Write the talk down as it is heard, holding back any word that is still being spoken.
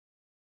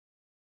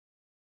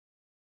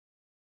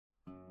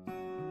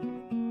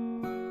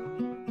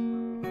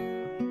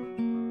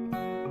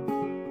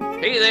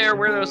Hey there,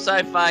 we're those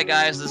sci-fi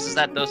guys. This is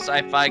Those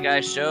Sci-Fi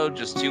Guys show.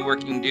 Just two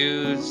working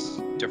dudes,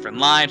 different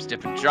lives,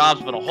 different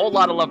jobs, but a whole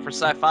lot of love for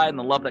sci-fi and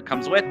the love that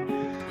comes with.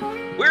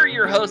 We're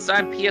your hosts.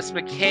 I'm P.S.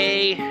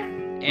 McKay,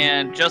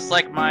 and just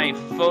like my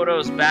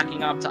photos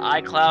backing up to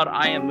iCloud,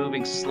 I am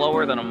moving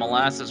slower than a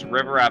molasses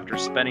river after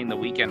spending the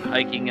weekend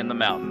hiking in the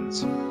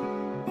mountains.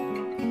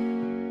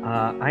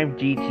 I'm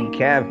DT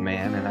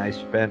Cavman, and I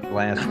spent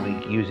last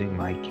week using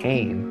my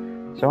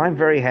cane, so I'm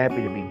very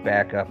happy to be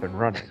back up and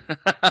running.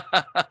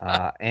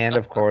 And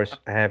of course,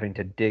 having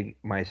to dig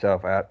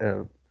myself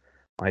and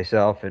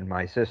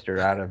my sister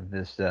out of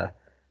this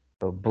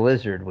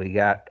blizzard we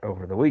got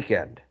over the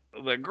weekend.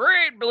 The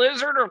Great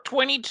Blizzard of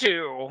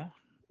 22.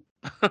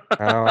 Oh,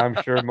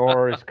 I'm sure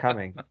more is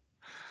coming.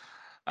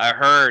 I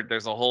heard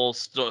there's a whole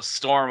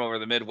storm over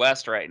the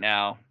Midwest right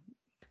now.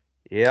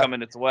 Yep.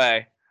 Coming its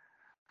way.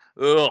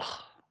 Ugh,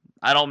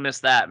 I don't miss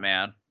that,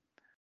 man.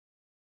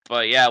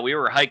 But yeah, we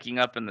were hiking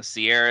up in the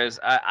Sierras.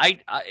 I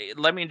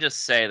let me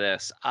just say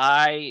this: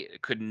 I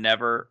could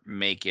never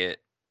make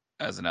it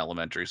as an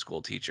elementary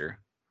school teacher.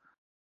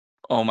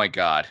 Oh my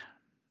god,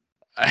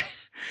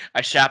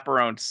 I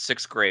chaperoned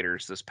 6th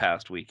graders this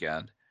past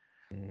weekend,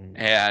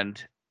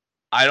 and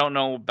I don't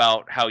know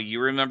about how you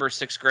remember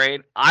 6th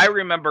grade. I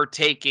remember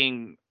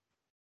taking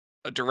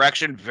a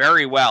direction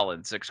very well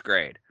in 6th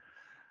grade.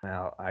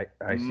 Well, I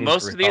seem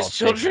Most to of these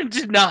children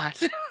did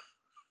not.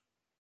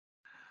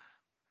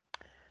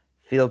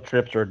 Field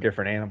trips are a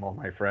different animal,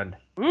 my friend.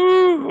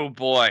 Ooh,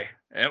 boy.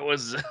 It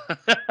was...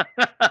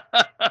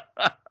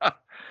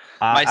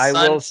 My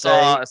son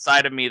saw a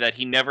side of me that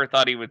he never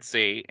thought he would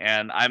see,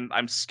 and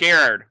I'm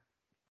scared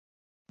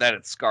that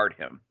it scarred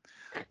him.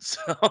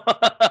 So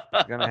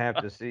you're gonna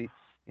have to see,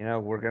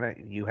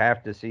 you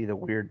have to see the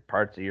weird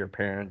parts of your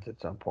parents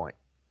at some point.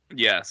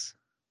 Yes.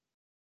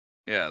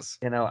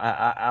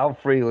 I'll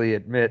freely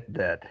admit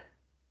that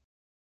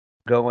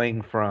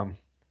going from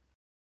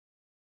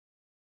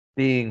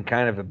being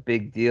kind of a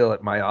big deal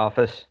at my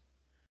office,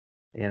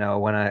 when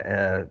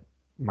I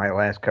my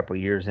last couple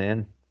of years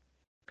in,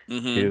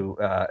 to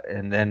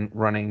and then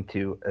running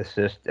to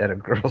assist at a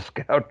Girl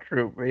Scout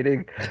troop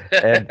meeting,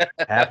 and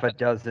half a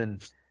dozen,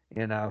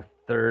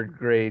 3rd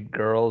grade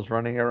girls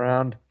running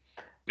around.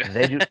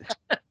 They do.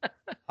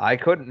 I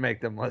couldn't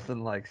make them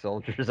listen like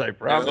soldiers. I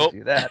promise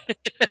you that.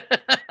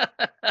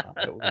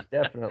 It was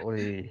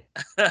definitely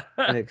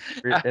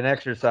an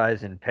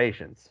exercise in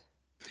patience.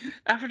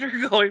 After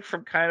going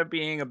from kind of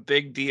being a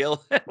big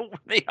deal in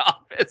the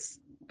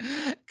office,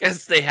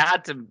 because they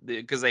had to,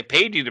 because they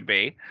paid you to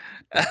be.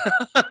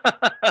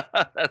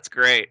 That's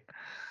great.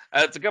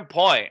 That's a good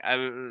point.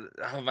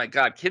 Oh my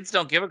god, kids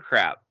don't give a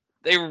crap.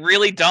 They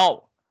really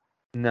don't.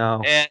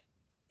 No. And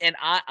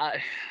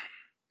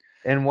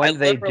and when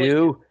they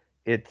do,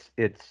 it's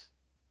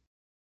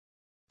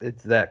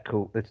that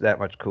cool. It's that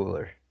much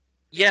cooler.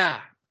 Yeah,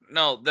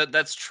 no,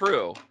 that's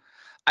true.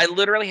 I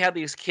literally had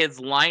these kids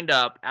lined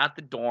up at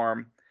the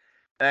dorm,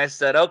 and I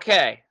said,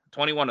 "Okay,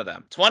 21 of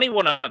them.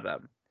 21 of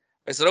them."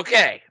 I said,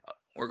 "Okay,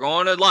 we're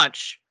going to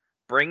lunch.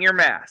 Bring your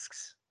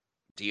masks.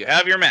 Do you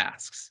have your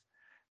masks?"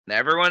 And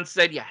everyone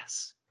said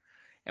yes.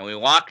 And we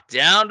walked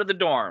down to the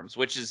dorms,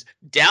 which is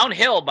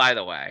downhill, by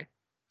the way,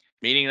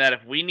 meaning that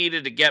if we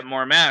needed to get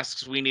more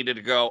masks, we needed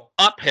to go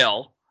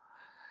uphill.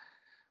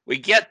 We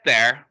get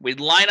there, we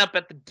line up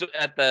at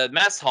the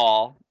mess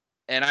hall,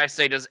 and I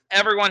say, "Does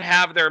everyone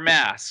have their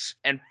masks?"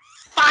 And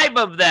 5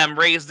 of them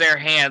raised their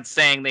hands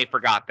saying they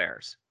forgot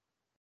theirs.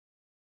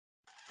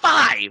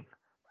 5!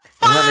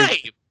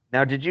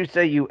 Now, did you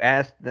say you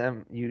asked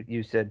them,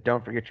 you said,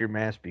 "Don't forget your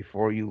mask"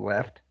 before you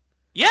left?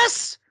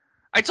 Yes!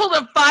 I told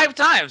them 5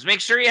 times, make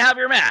sure you have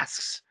your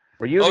masks.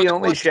 Were you the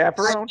only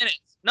chaperone?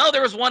 No,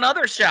 there was one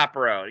other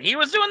chaperone. He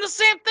was doing the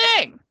same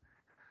thing.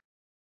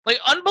 Like,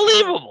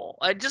 unbelievable.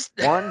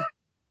 One,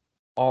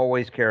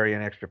 always carry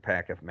an extra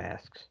pack of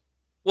masks.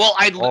 Well,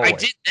 I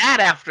did that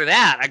after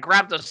that. I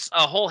grabbed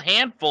a whole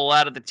handful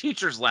out of the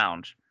teacher's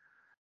lounge.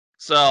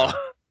 So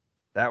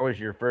that was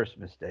your first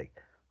mistake.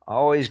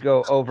 Always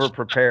go over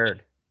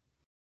prepared.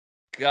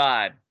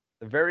 God.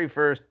 The very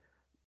first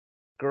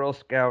Girl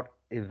Scout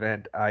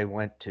event I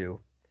went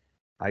to,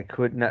 I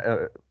could not.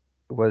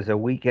 Was a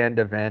weekend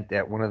event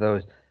at one of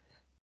those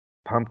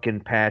pumpkin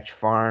patch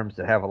farms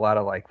that have a lot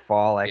of like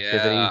fall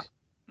activities.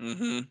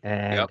 Yeah.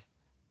 And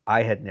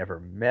I had never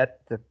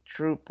met the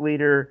troop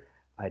leader.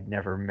 I'd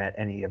never met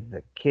any of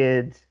the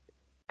kids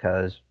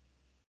because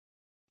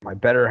my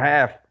better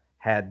half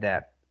had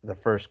the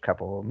first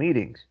couple of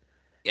meetings.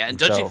 Yeah, and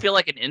don't you feel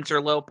like an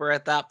interloper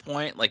at that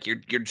point? Like you're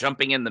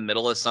jumping in the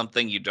middle of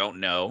something you don't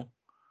know?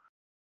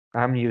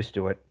 I'm used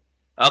to it.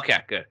 Okay,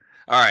 good.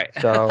 All right.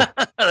 So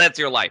that's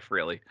your life,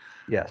 really.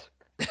 Yes.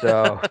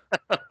 So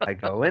I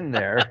go in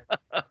there,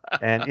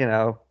 and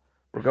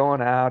we're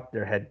going out.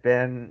 There had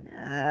been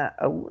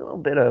a little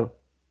bit of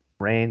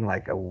rain,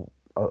 like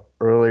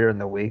earlier in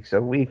the week, so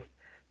we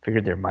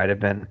figured there might have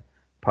been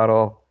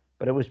puddle,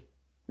 but it was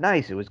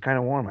nice. It was kind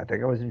of warm. I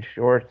think I was in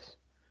shorts.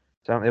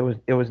 So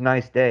it was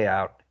nice day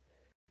out,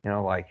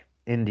 like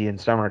Indian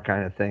summer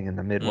kind of thing in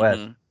the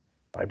Midwest.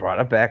 I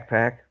brought a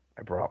backpack.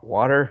 I brought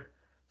water,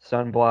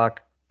 sunblock,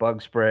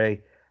 bug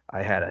spray.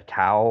 I had a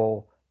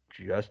towel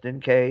just in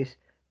case.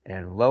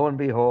 And lo and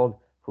behold,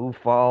 who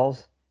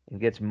falls and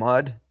gets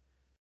mud?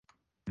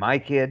 My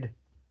kid.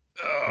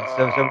 And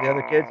so some of the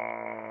other kids,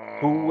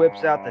 who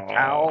whips out the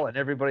towel, and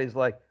everybody's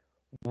like,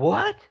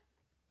 "What?"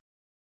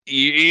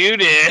 You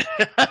did.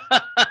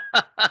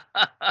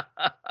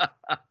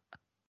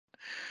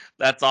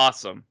 That's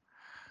awesome.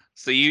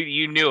 So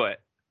you knew it.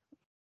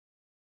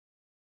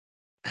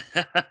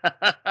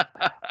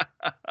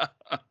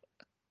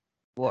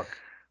 Look,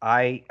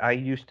 I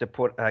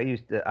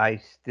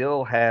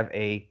still have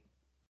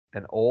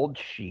an old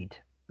sheet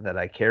that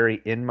I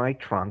carry in my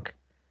trunk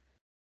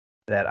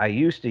that I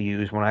used to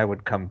use when I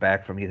would come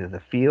back from either the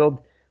field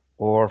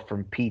or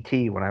from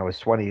PT when I was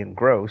sweaty and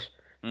gross,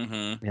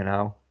 Mm-hmm. you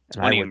know, and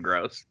Sweaty and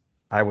gross.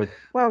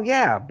 well,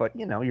 yeah, but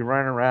you're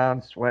running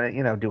around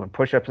sweating, doing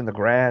push-ups in the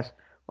grass,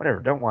 whatever.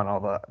 Don't want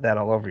that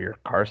all over your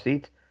car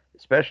seats,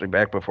 especially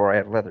back before I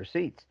had leather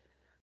seats,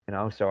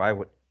 so I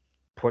would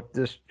put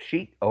this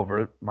sheet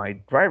over my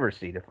driver's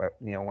seat if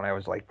when I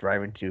was like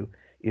driving to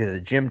either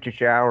the gym to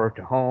shower or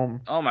to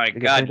home Oh my to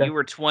get God, cleaned you up.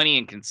 were 20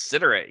 and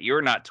considerate. You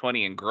were not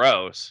 20 and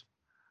gross.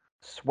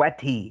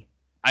 Sweaty,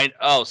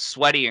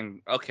 Sweaty and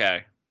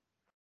okay.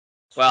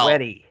 Well,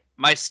 sweaty.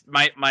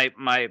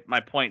 my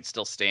point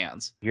still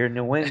stands. Your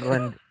New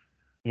England,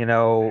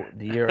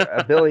 your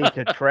ability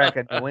to track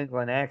a New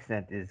England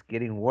accent is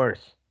getting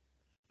worse.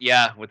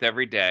 Yeah, with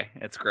every day.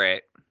 It's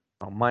great.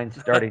 Well, mine's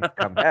starting to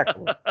come back a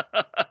little.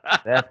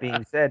 That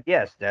being said,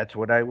 yes, that's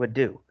what I would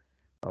do.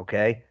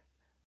 Okay.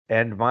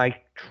 And my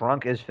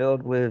trunk is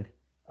filled with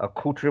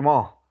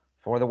accoutrement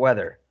for the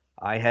weather.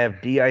 I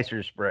have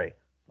de-icer spray.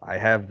 I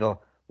have the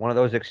one of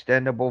those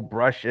extendable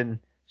brush and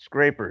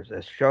scrapers,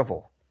 a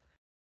shovel.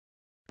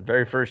 The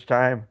very first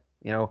time,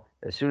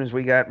 as soon as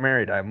we got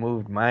married, I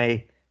moved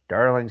my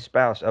darling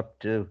spouse up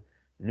to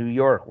New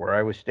York, where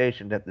I was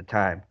stationed at the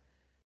time.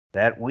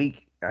 That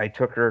week, I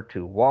took her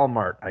to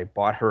Walmart. I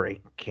bought her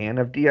a can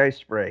of de-ice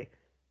spray.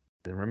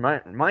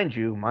 And mind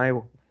you, my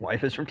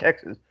wife is from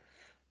Texas.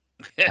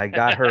 I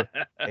got her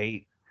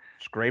a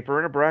scraper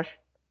and a brush,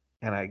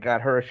 and I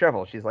got her a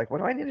shovel. She's like, "What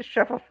do I need a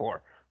shovel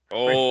for?"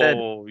 I said,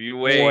 Oh, you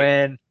wait.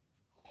 "When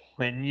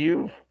when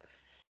you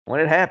when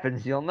it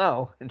happens, you'll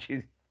know." And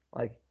she's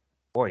like,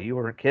 "Boy, you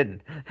weren't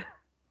kidding."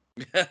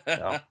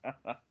 So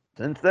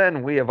since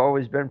then, we have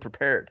always been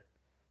prepared.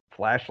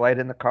 Flashlight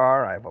in the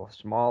car. I have a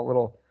small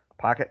little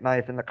pocket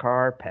knife in the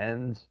car.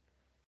 Pens.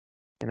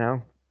 You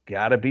know,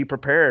 gotta be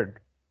prepared.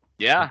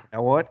 And Yeah. you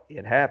know what?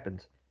 It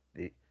happens.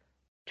 The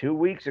 2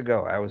 weeks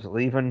ago, I was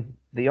leaving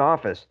the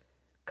office.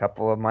 A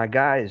couple of my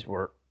guys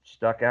were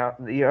stuck out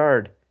in the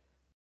yard.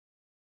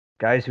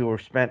 Guys who were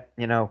spent,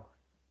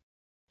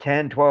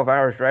 10, 12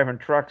 hours driving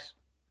trucks.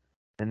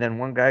 And then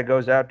one guy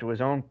goes out to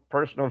his own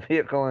personal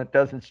vehicle and it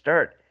doesn't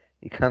start.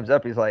 He comes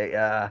up, he's like,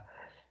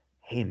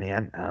 hey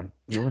man,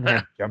 you wouldn't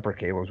have jumper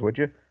cables, would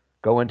you?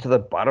 Go into the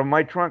bottom of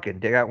my trunk and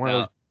dig out one of Yeah.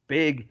 those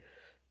big,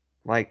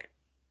 like,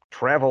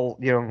 travel,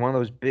 one of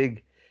those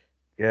big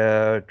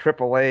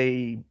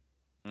AAA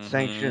Mm-hmm.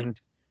 sanctioned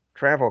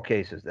travel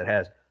cases that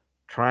has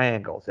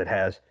triangles. It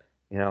has,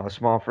 a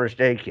small first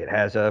aid kit.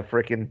 Has a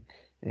freaking,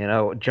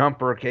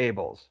 jumper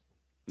cables.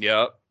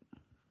 Yep.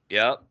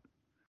 Yep. Now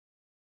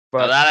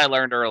But that I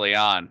learned early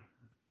on.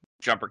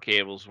 Jumper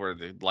cables were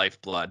the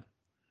lifeblood.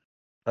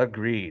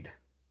 agreed.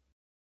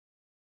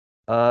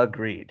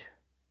 Agreed.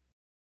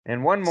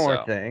 And one more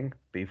So thing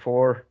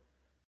before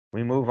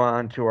we move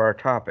on to our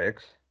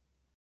topics,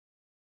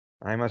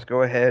 I must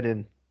go ahead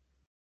and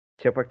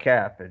tip a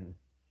cap and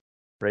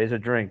raise a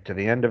drink to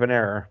the end of an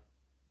era.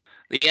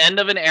 the end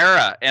of an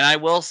era, and I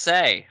will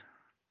say,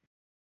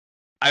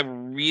 I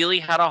really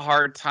had a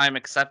hard time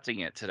accepting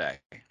it today.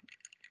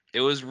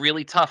 It was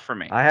really tough for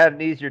me. I had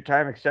an easier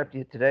time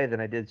accepting it today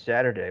than I did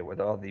Saturday with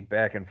all the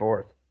back and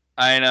forth.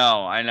 I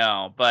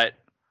know, but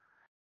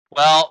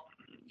well,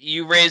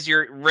 you raise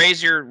your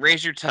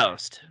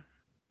toast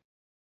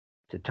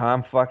To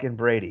Tom fucking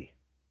Brady.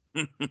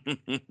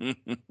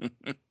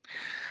 the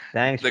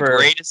Thanks for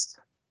greatest.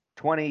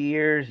 20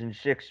 years and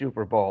 6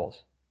 Super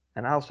Bowls.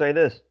 And I'll say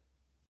this,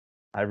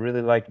 I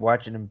really liked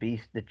watching him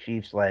beat the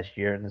Chiefs last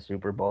year in the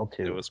Super Bowl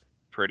It too. was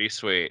pretty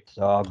sweet.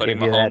 So I'll Putting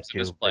give you that Mahomes in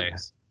his too.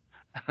 place.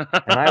 And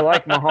I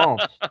like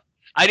Mahomes.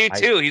 I do I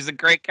too. He's a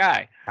great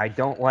guy. I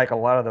don't like a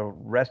lot of the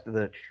rest of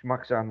the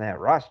schmucks on that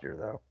roster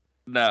though.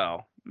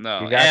 No,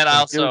 You got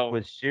and some dudes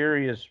with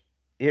serious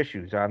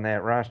issues on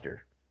that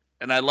roster.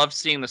 I love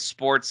seeing the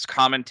sports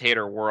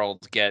commentator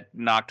world get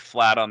knocked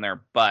flat on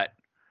their butt.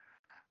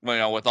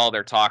 With all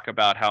their talk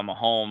about how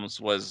Mahomes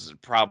was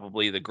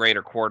probably the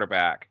greater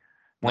quarterback.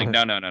 One Like,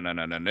 of no, no, no,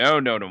 no, no, no, no,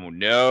 no, no,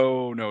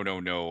 no, no, no,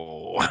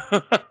 no.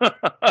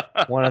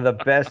 one of the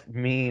best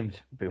memes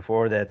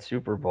before that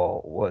Super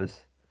Bowl was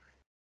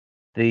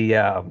the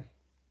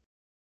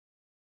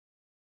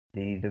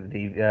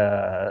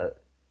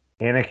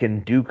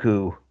Anakin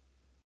Dooku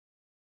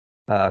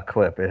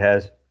clip. It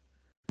has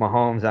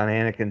Mahomes on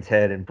Anakin's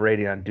head and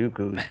Brady on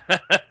Dooku's.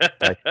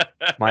 Like,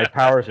 My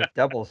powers have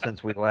doubled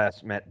since we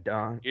last met,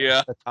 Don.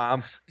 Yeah.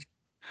 Tom.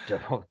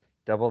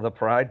 Double the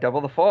pride, double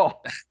the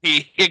fall.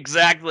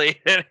 Exactly.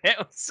 It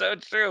was so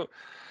true.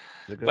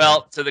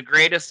 Well, to the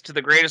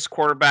greatest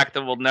quarterback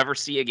that we'll never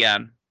see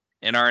again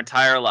in our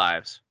entire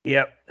lives.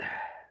 Yep.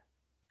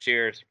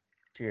 Cheers.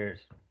 Cheers.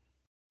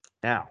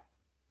 Now,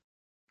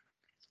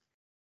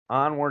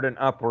 onward and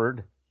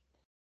upward.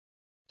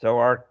 So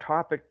our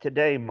topic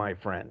today, my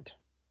friend.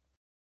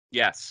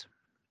 Yes.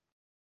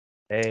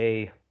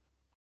 A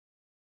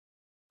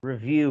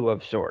review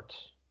of sorts.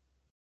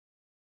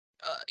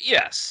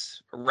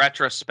 Yes.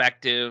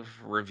 Retrospective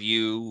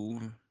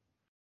review.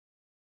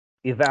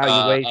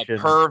 Evaluation. A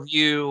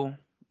purview.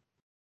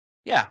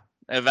 Yeah.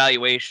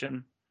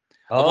 Evaluation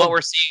of what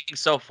we're seeing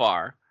so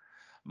far.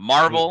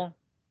 Marvel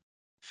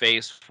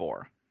Phase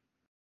 4.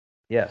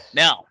 Yes.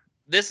 Now,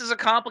 this is a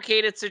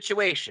complicated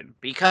situation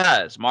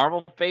because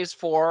Marvel Phase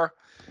 4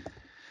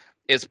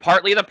 is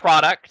partly the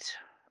product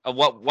of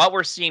what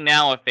we're seeing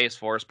now at Phase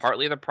 4 is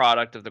partly the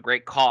product of the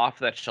great cough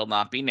that shall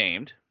not be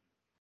named.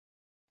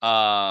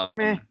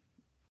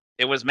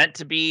 It was meant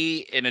to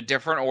be in a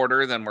different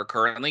order than we're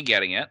currently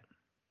getting it.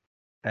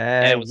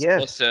 And it was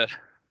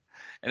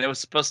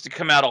supposed to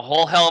come out a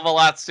whole hell of a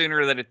lot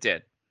sooner than it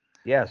did.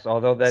 Yes,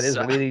 although that is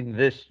leading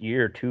this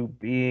year to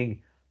being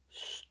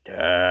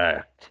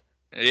stacked.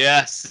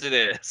 Yes, it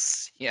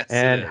is. Yes,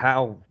 and it is.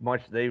 How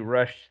much they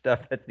rushed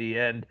stuff at the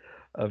end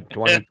of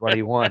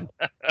 2021.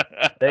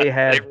 They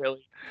had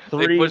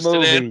three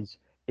movies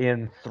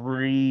in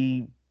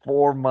 3-4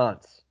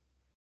 months.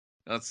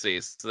 Let's see.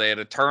 So they had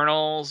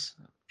Eternals,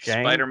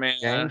 Spider-Man,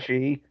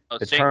 Shang-Chi,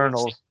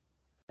 Eternals,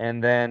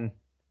 and then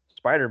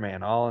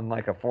Spider-Man, all in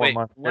like a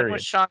 4-month period. When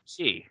was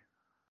Shang-Chi?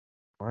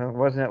 Well,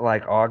 wasn't it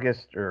like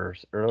August or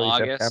early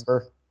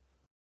September?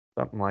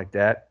 Something like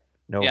that.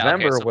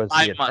 November was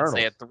the Eternals. 5 months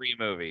they had 3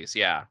 movies.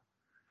 Yeah.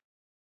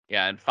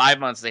 Yeah, in 5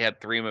 months they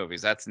had 3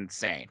 movies. That's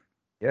insane.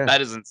 Yeah.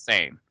 That is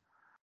insane.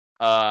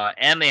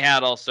 And they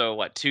had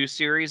also, 2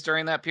 series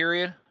during that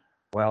period?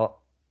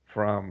 Well,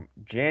 from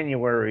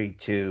January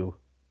to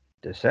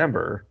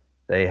December,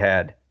 they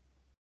had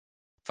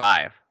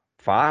 5.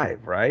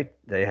 5, right?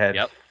 They had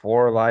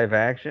 4 live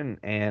action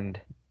and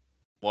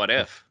What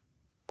If?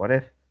 What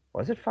If?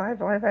 Was it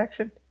 5 live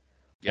action?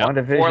 Yep.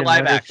 WandaVision, 4 live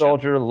Winter action.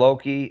 Soldier,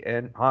 Loki,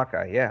 and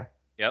Hawkeye. Yeah.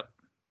 Yep.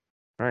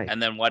 Right.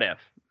 And then What If?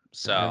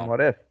 So. And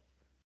What If?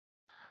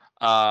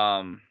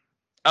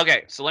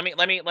 Okay, so let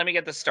me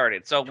get this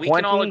started. So we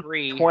can all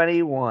agree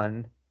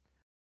 2021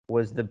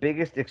 was the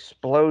biggest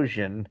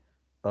explosion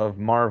of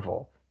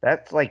Marvel.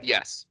 That's like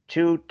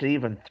 2 to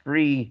even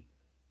 3.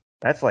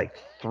 That's like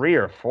 3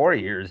 or 4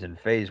 years in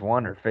Phase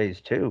 1 or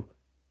Phase 2.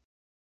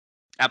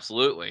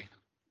 Absolutely.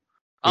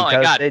 Oh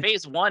my God,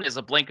 Phase 1 is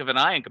a blink of an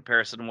eye in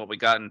comparison to what we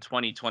got in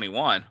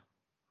 2021.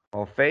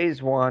 Well,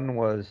 Phase 1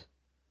 was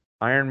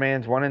Iron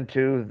Man's 1 and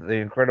 2, The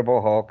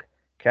Incredible Hulk,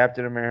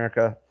 Captain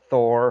America,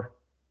 Thor,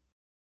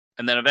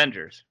 and then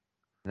Avengers.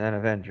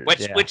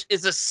 Which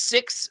is a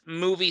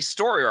 6-movie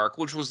story arc,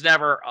 which was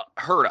never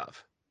heard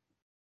of.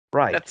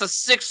 Right. That's a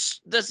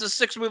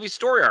 6-movie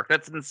story arc.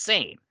 That's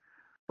insane.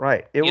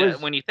 Right. It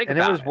was when you think about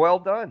it. And it was well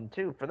done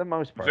too, for the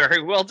most part.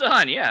 Very well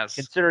done, yes.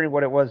 Considering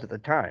what it was at the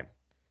time.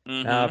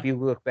 Mm-hmm. Now, if you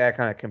look back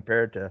on it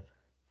compared to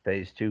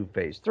Phase 2,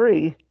 Phase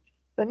 3,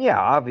 then yeah,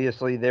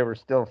 obviously they were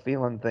still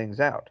feeling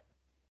things out.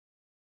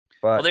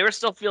 But they were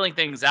still feeling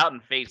things out in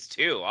Phase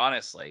 2,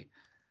 honestly.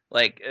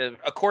 Like,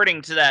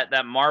 according to that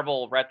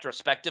Marvel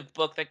retrospective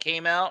book that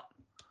came out,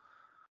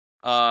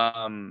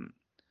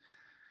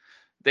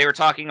 they were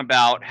talking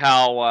about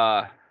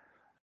how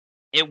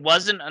it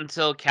wasn't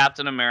until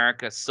Captain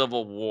America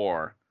Civil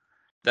War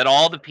that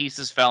all the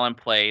pieces fell in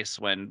place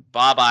when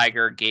Bob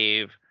Iger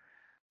gave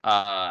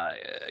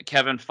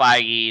Kevin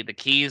Feige the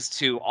keys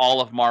to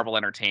all of Marvel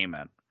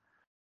Entertainment.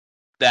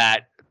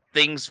 That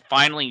things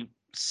finally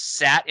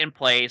sat in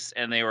place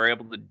and they were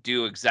able to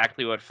do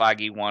exactly what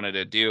Feige wanted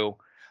to do.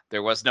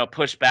 There was no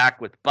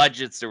pushback with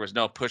budgets. There was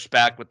no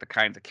pushback with the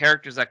kinds of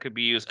characters that could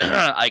be used.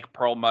 Ike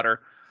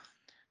Perlmutter,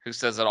 who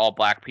says that all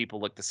black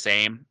people look the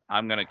same.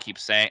 I'm going to keep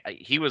saying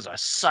he was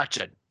such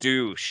a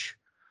douche.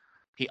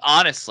 He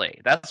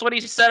honestly, that's what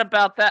he said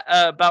about that,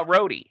 about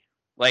Rhodey.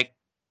 Like,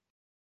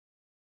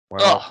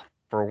 well,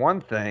 for one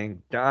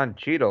thing, Don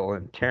Cheadle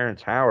and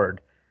Terrence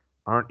Howard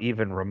aren't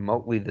even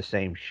remotely the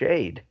same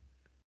shade.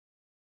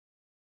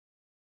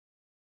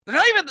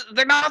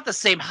 They're not the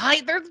same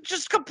height. They're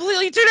just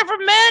completely 2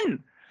 different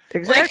men.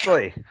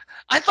 Exactly. Like,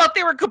 I thought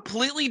they were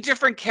completely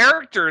different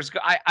characters.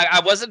 I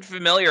wasn't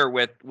familiar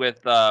with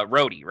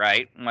Rhodey,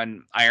 right?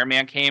 When Iron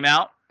Man came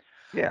out.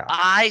 Yeah.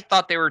 I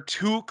thought they were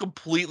 2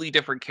 completely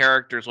different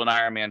characters when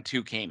Iron Man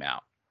 2 came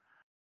out.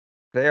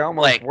 They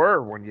almost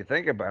were when you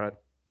think about it.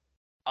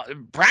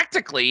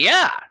 Practically,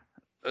 yeah.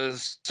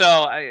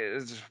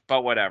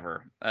 But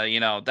whatever.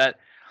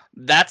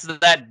 That's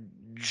that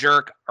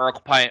jerk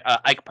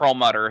Ike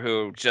Perlmutter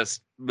who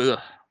just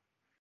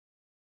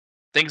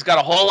things got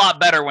a whole lot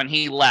better when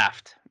he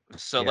left.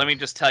 So let me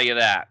just tell you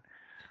that.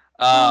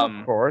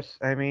 Of course,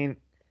 I mean,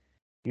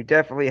 you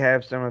definitely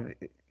have some of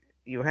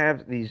you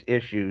have these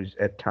issues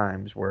at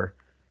times where,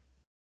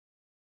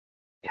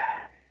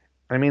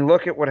 I mean,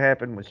 look at what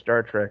happened with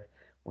Star Trek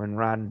when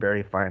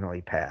Roddenberry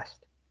finally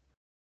passed.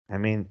 I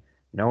mean,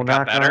 no It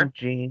got knock better. on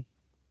Gene,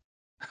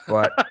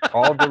 but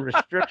all the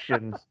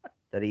restrictions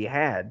that he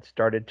had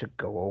started to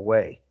go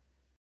away.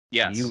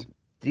 Yes. You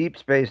Deep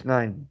Space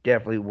Nine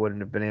definitely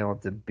wouldn't have been able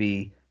to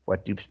be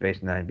what Deep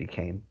Space Nine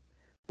became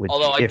with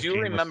Although if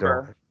Gene was still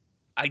alive.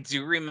 I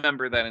do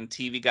remember that in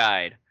TV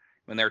Guide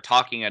when they were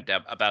talking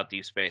about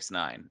Deep Space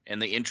Nine and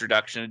the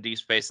introduction of Deep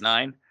Space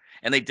Nine,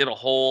 and they did a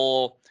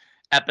whole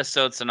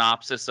episode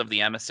synopsis of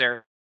the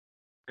emissary.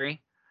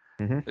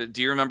 Mm-hmm.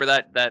 Do you remember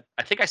that? That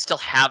I think I still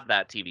have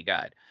that TV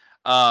Guide.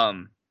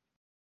 Um,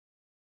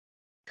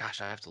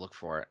 Gosh, I have to look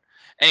for it.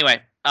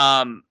 Anyway,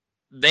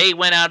 they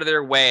went out of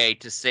their way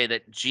to say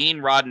that Gene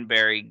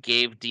Roddenberry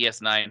gave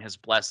DS9 his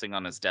blessing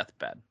on his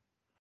deathbed.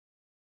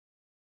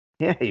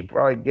 Yeah, he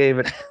probably gave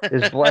it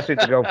his blessing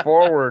to go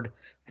forward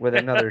with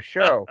another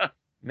show,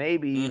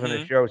 maybe even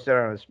a show set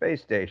on a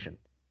space station.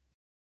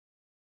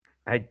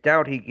 I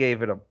doubt he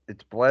gave it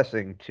its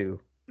blessing to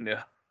No.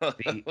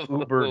 be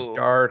uber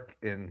dark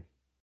and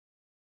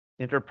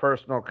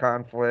interpersonal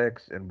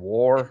conflicts and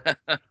war.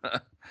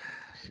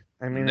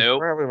 I mean, it's Nope.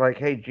 probably like,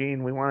 hey,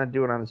 Gene, we want to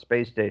do it on the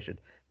space station.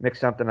 Mix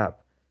something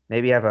up.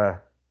 Maybe have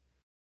a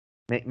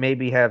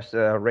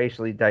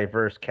racially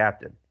diverse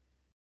captain.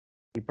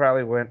 He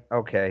probably went,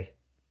 okay.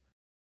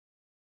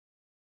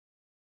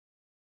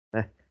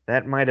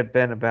 That might have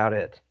been about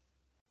it.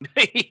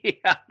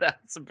 Yeah,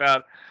 that's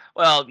about.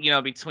 Well,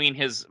 between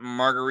his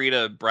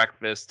margarita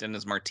breakfast and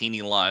his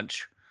martini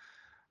lunch,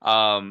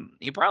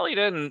 he probably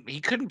didn't. He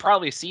couldn't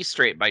probably see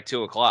straight by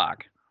 2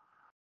 o'clock.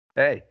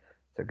 Hey,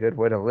 it's a good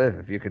way to live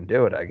if you can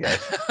do it, I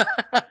guess.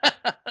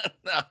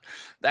 No,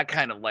 that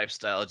kind of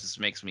lifestyle just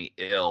makes me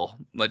ill.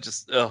 Like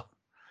just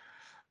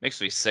makes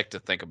me sick to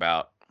think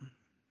about.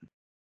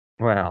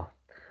 Well,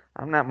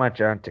 I'm not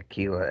much on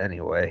tequila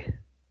anyway.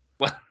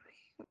 Well,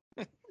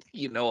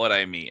 you know what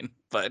I mean.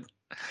 But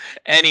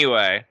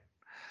anyway,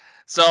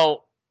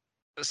 so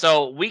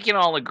we can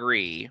all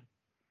agree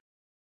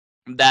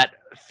that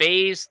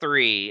Phase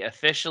 3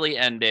 officially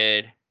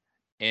ended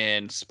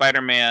in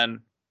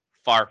Spider-Man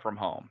Far From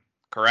Home,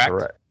 correct?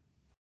 Correct.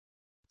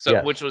 So,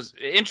 Yes. which was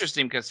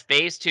interesting because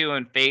Phase 2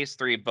 and Phase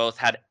 3 both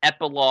had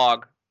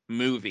epilogue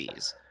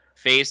movies.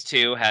 Phase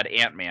 2 had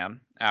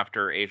Ant-Man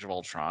after Age of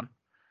Ultron.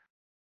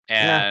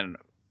 And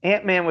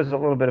Ant-Man was a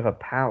little bit of a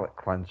palate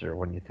cleanser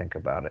when you think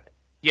about it.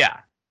 Yeah.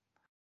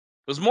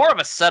 It was more of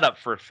a setup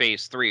for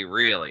Phase 3,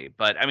 really.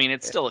 But, I mean,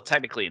 it's still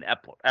technically an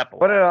epilogue.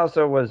 But it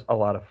also was a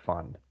lot of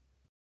fun,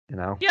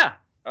 Yeah.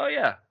 Oh,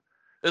 yeah.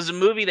 It was a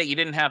movie that you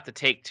didn't have to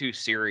take too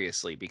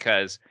seriously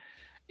because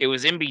it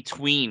was in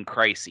between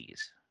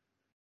crises.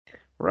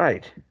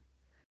 Right.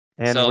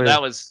 And so that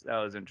was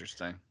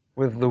interesting.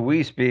 With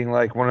Luis being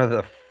like one of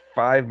the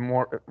five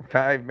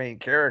main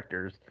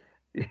characters,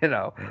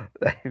 I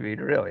mean,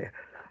 really,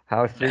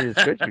 how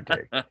serious could you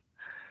take?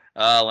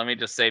 Let me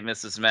just say,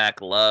 Mrs.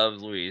 Mack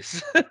loves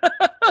Luis.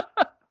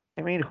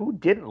 I mean, who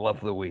didn't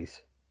love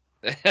Luis?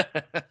 I'm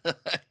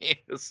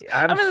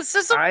in the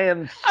system. I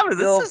am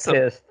still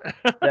pissed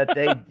that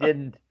they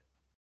didn't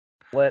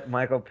let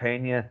Michael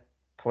Pena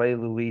play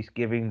Luis,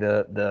 giving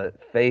the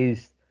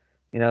phase,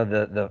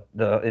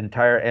 the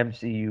entire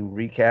MCU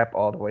recap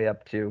all the way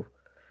up to.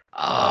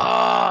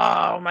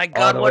 Oh my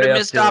God! What a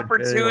missed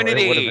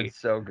opportunity! It would have been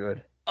so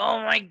good. Oh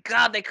my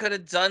God! They could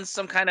have done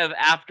some kind of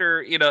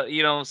after,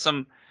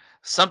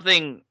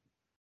 something.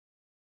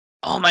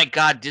 Oh my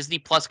God! Disney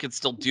Plus could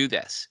still do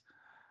this.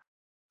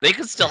 They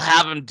could still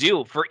have him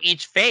do for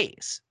each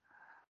phase.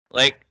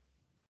 Like,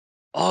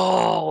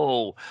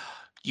 oh,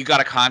 you got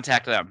to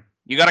contact them.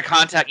 You got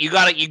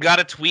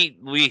to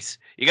tweet Luis.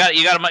 You got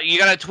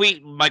to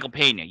tweet Michael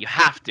Pena. You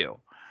have to.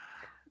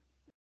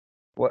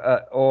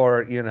 Well,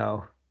 or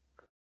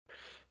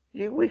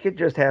we could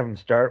just have him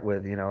start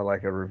with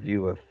like a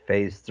review of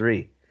Phase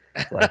 3.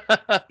 Like,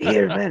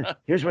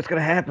 here's what's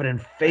gonna happen in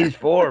Phase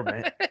 4,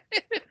 man.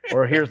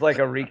 Or here's like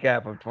a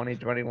recap of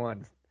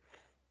 2021.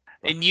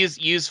 And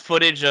use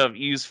footage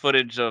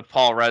of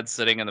Paul Rudd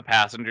sitting in the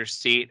passenger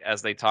seat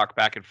as they talk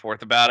back and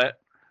forth about it.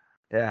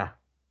 Yeah.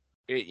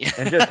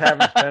 And just have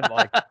him spend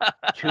like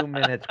 2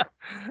 minutes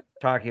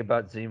talking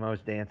about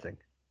Zemo's dancing.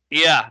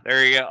 Yeah,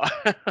 there you go.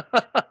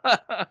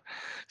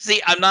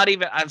 See,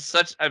 I'm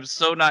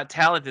so not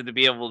talented to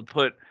be able to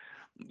put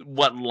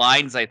what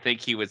lines I think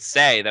he would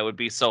say that would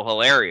be so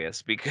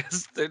hilarious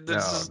because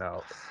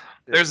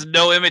there's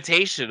no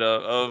imitation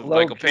of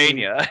Michael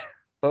Pena.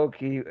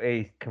 Low-key,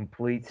 a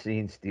complete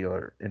scene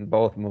stealer in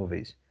both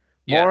movies.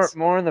 Yes.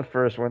 More in the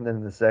first one than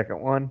in the second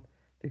one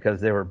because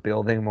they were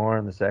building more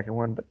in the second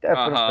one, but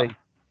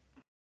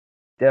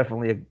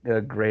definitely a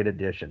great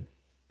addition.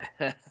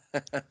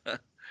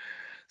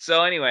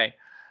 So anyway,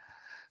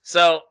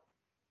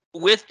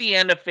 with the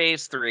end of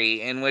Phase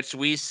 3, in which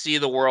we see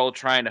the world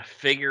trying to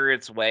figure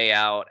its way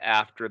out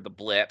after the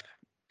blip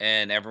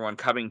and everyone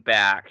coming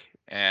back,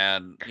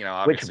 and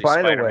obviously Which,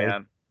 by Spider-Man. the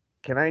way,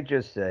 can I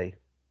just say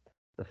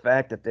the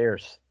fact that they are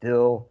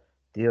still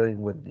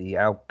dealing with the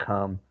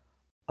outcome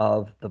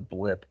of the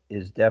blip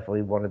is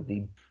definitely one of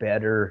the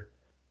better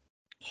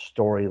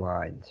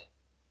storylines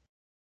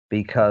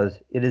because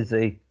it is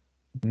a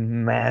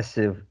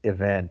massive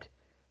event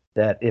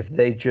that if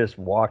they just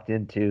walked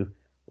into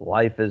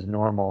life as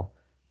normal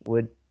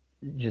would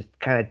just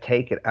kind of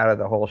take it out of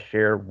the whole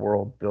shared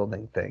world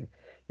building thing.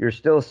 You're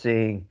still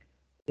seeing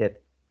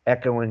it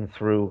echoing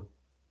through,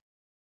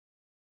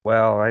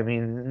 well, I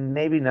mean,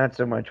 maybe not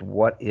so much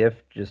what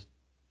if, just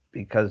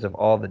because of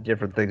all the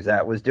different things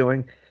that was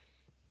doing,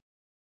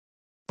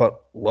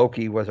 but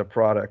Loki was a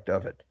product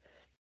of it.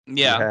 You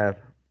Yeah. have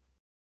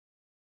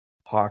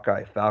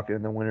Hawkeye, Falcon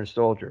and the Winter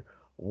Soldier,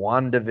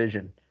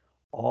 WandaVision,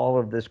 all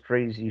of this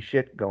crazy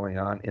shit going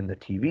on in the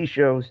TV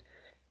shows.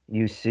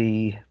 You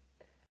see,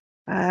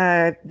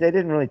 they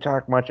didn't really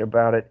talk much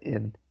about it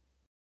in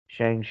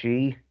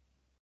Shang-Chi,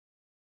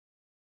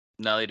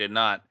 No, they did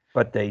not.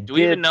 but they Do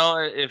we even did. know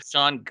if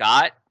Sean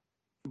got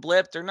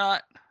blipped or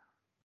not?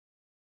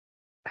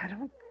 I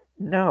don't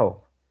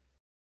know,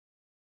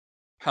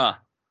 Huh.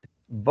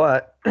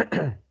 but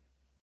they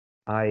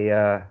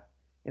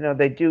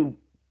do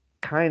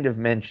kind of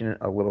mention it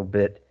a little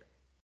bit.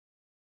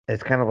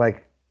 It's kind of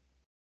like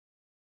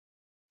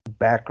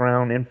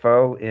background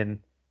info in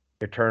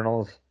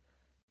Eternals.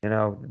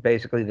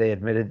 Basically they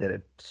admitted that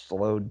it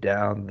slowed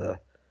down the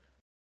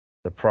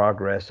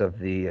progress of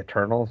the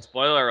Eternals.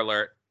 Spoiler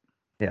alert.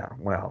 Yeah,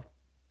 well,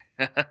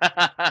 tough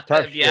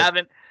If shit. you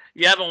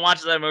haven't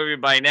watched that movie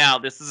by now,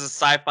 this is a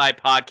sci-fi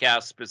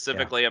podcast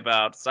specifically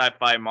about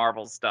sci-fi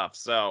Marvel stuff.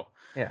 So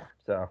Yeah,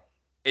 so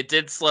it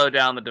did slow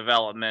down the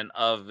development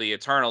of the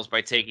Eternals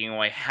by taking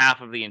away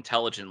half of the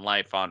intelligent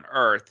life on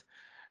Earth,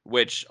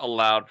 which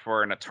allowed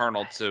for an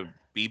Eternal to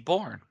be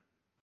born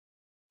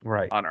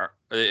right. on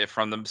Earth,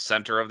 from the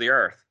center of the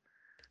Earth.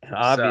 And So,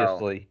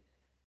 obviously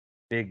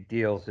big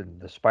deals in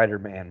the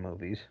Spider-Man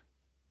movies.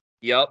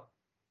 yep,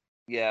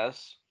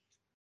 yes.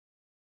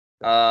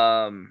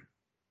 Um.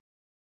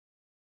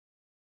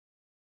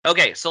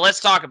 Okay, so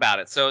let's talk about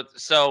it.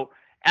 So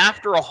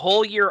after a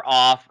whole year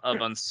off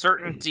of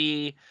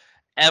uncertainty,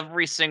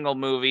 every single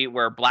movie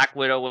where Black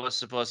Widow was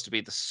supposed to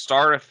be the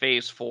start of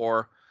Phase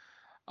 4,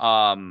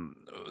 um,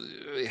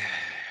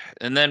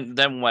 and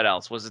then what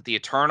else? Was it the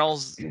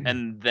Eternals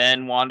and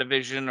then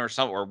WandaVision or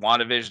something, or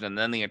WandaVision and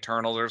then the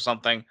Eternals or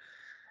something?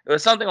 It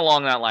was something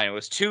along that line. It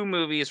was 2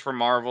 movies for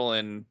Marvel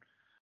in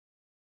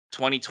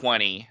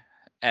 2020,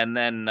 and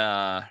then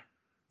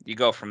you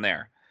go from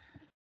there.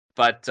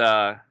 But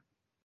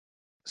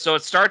so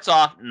it starts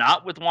off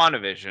not with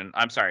WandaVision.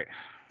 I'm sorry,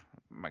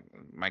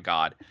 my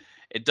God.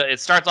 It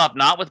starts off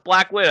not with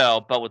Black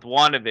Widow, but with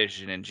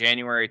WandaVision in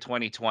January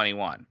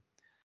 2021.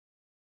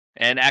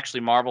 And actually,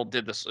 Marvel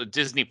did this.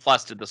 Disney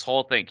Plus did this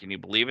whole thing. Can you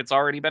believe it's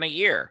already been a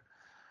year?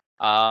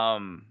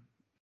 Um,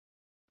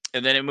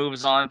 and then it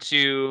moves on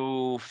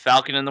to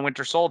Falcon and the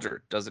Winter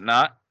Soldier. Does it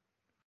not?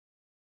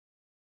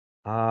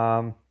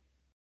 Um,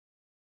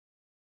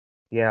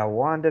 yeah,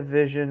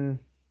 WandaVision,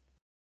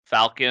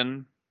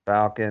 Falcon,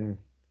 Falcon,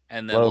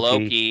 and then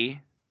Loki,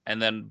 Loki,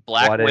 and then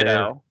Black What If.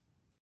 Widow.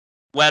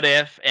 What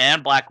If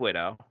and Black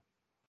Widow.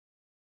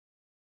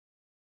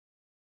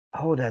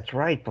 Oh, that's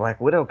right.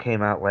 Black Widow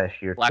came out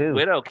last year Black too.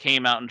 Widow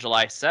came out on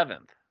July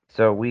 7th.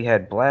 So we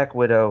had Black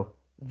Widow,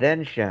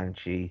 then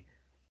Shang-Chi,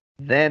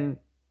 then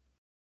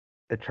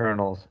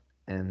Eternals,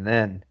 and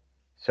then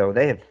so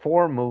they had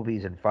 4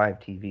 movies and 5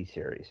 TV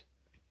series.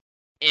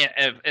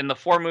 And the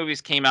 4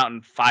 movies came out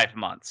in 5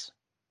 months.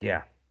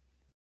 Yeah.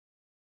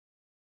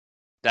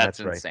 That's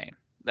Right. insane.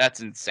 That's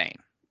insane.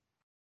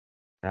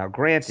 Now,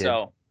 granted,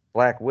 So,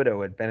 Black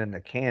Widow had been in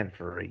the can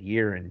for a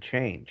year and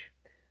change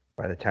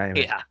by the time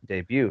it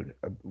debuted.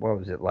 What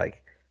was it,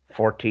 like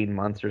 14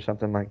 months or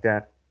something like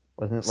that?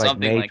 Wasn't it like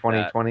something May like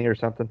 2020 or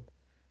something?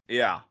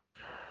 Yeah.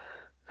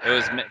 It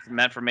was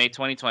meant for May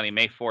 2020,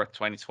 May 4th,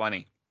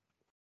 2020.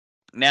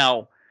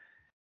 Now,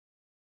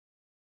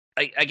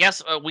 I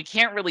guess we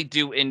can't really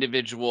do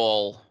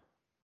individual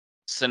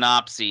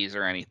synopses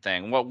or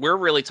anything. What we're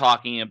really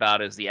talking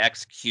about is the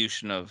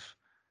execution of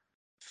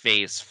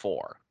Phase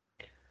 4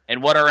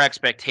 and what our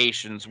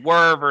expectations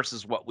were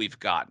versus what we've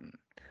gotten.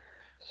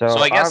 So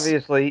I guess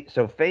obviously,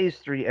 Phase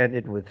 3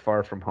 ended with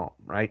Far From Home,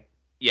 right?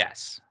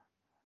 yes.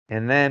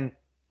 And then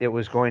it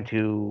was going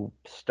to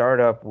start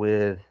up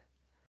with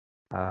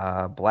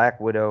Black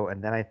Widow,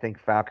 and then I think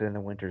Falcon and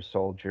the Winter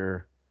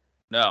Soldier.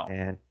 No.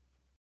 And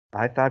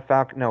I thought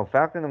Falcon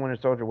and the Winter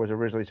Soldier was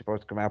originally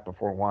supposed to come out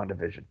before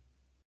WandaVision.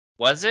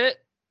 Was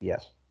it?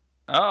 Yes.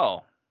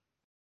 Oh,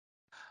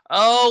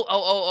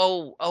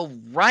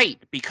 right.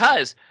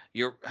 Because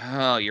you're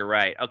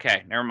right.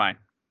 Okay, never mind.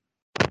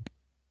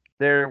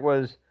 There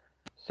was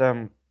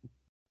some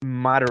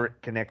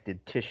moderate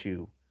connected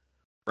tissue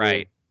Right.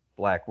 with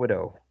Black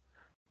Widow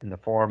in the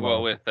form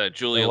of with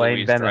Julia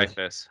Elaine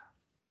Louis-Dreyfus.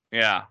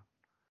 Yeah.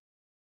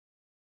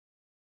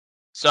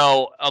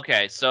 So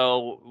okay,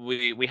 so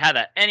we had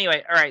that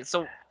anyway. All right,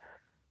 so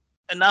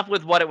enough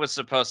with what it was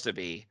supposed to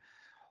be.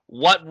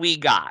 What we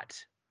got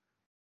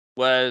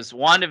was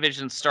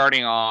WandaVision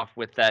starting off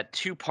with that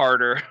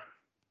 2-parter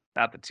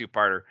not the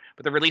two-parter,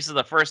 but the release of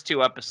the first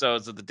 2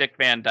 episodes of the Dick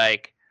Van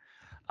Dyke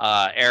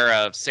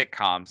era of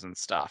sitcoms and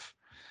stuff.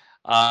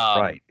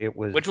 Right. It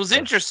was, which was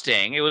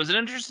interesting. It was an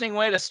interesting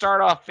way to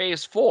start off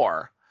Phase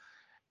 4.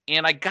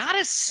 And I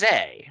gotta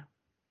say,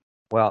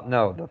 well,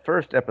 no, the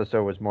first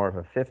episode was more of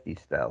a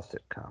 50s style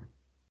sitcom.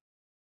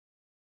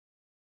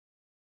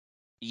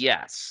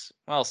 yes,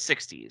 well,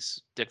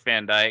 60s. Dick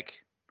Van Dyke.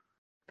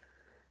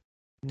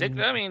 Dick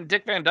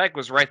Van Dyke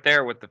was right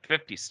there with the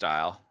 50s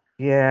style.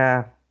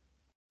 Yeah,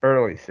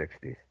 early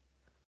 60s.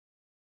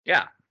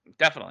 Yeah,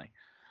 definitely.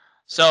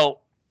 So,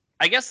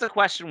 I guess the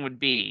question would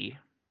be,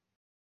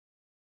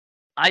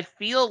 I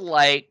feel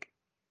like,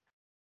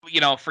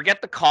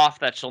 forget the cough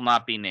that shall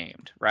not be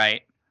named,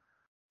 right?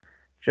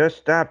 Just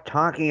stop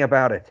talking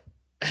about it.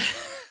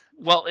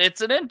 Well,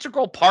 it's an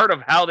integral part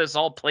of how this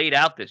all played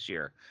out this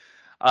year,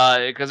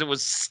 because it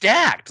was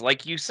stacked,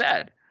 like you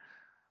said.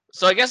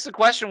 So I guess the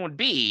question would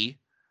be,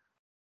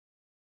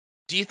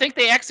 do you think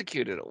they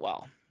executed it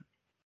well?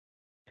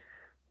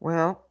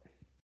 Well,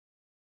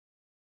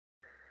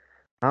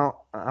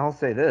 I'll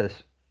say this.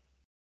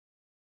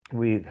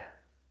 We,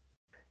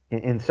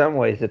 in some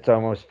ways, it's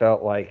almost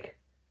felt like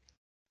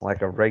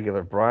a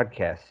regular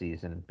broadcast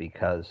season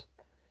because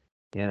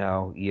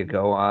you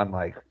go on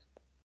like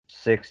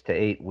 6 to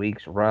 8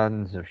 weeks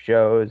runs of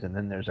shows, and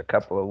then there's a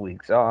couple of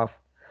weeks off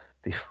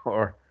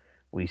before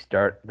we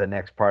start the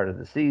next part of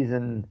the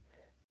season.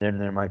 Then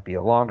there might be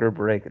a longer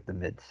break at the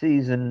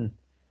mid-season,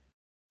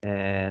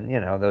 and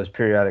those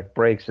periodic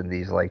breaks in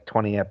these like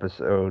 20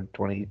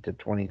 to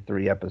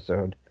 23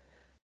 episode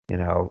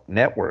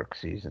network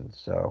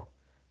seasons. So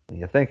when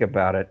you think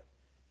about it,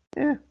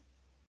 yeah,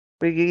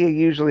 we get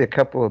usually a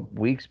couple of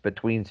weeks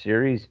between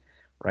series.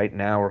 Right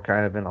now we're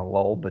kind of in a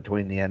lull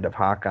between the end of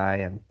Hawkeye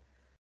and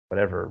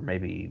whatever,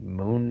 maybe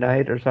Moon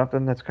Knight or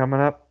something that's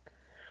coming up.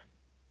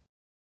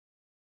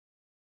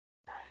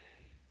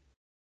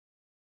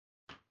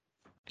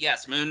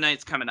 Yes, Moon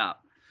Knight's coming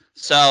up.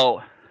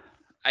 So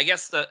I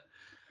guess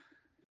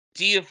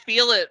do you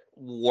feel it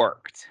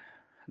worked,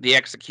 the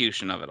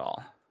execution of it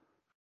all?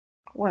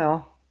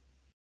 Well,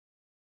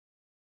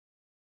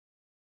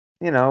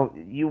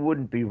 you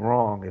wouldn't be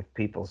wrong if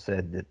people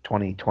said that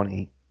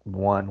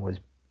 2021 was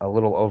a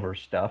little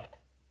overstuffed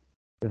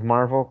with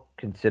Marvel,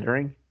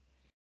 considering.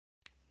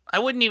 I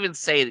wouldn't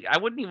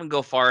even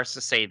go far as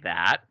to say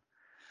that.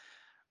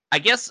 I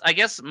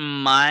guess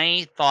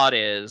my thought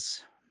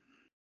is,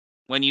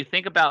 when you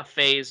think about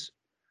Phase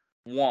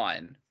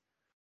 1,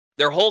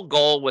 their whole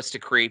goal was to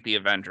create the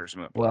Avengers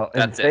movie. Well,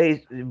 That's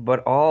it. but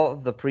all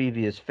the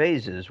previous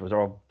phases was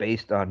all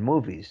based on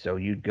movies, so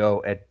you'd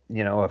go at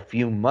a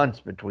few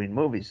months between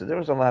movies, so there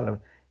was a lot of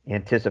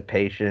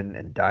anticipation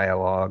and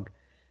dialogue.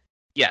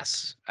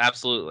 Yes,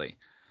 absolutely.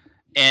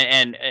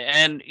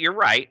 And you're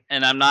right,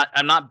 and I'm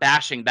not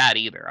bashing that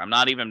either. I'm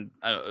not even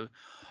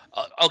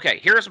okay.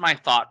 Here's my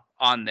thought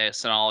on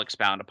this, and I'll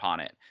expound upon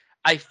it.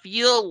 I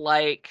feel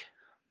like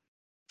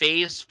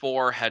Phase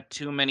 4 had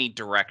too many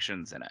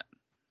directions in it.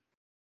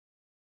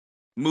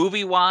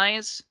 Movie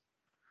wise,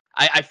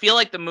 I feel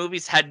like the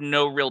movies had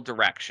no real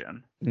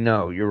direction.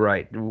 No, you're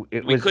right.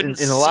 It We was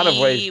couldn't in a lot of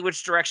ways, see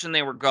which direction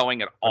they were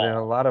going at but in a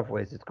all. lot of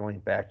ways, it's going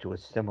back to a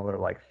similar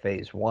like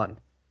Phase 1.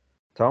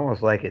 It's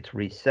almost like it's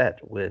reset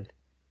with,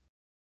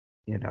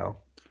 you know,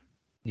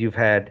 you've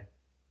had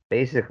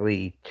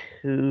basically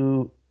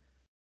two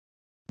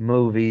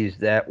movies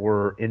that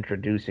were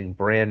introducing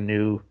brand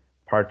new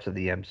parts of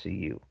the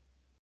MCU.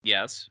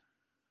 Yes.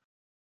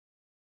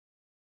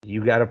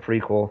 You got a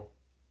prequel,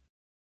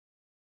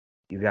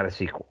 you got a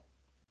sequel.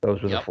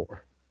 Those were the Yep.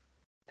 four.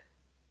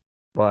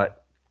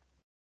 But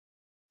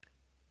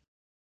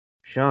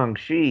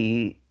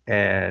Shang-Chi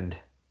and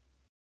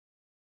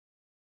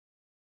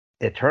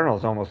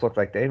Eternals almost look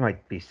like they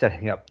might be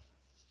setting up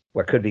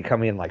what could be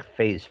coming in like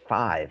Phase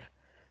 5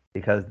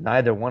 because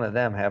neither one of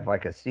them have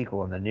like a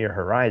sequel in the near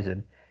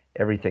horizon.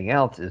 Everything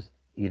else is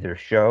either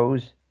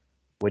shows,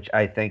 which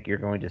I think you're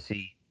going to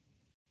see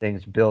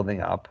things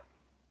building up.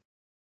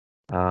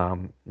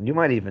 You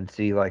might even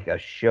see like a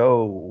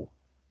show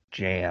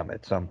jam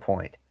at some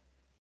point.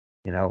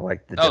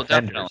 Like the Defenders.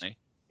 Definitely.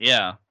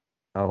 Yeah.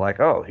 Like,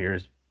 oh,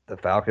 here's the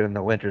Falcon and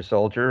the Winter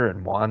Soldier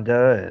and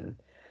Wanda and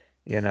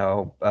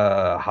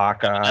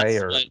Hawkeye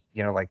or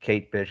like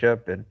Kate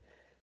Bishop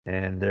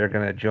and they're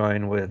gonna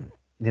join with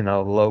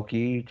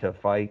Loki to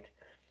fight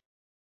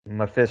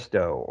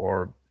Mephisto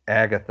or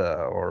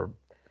Agatha or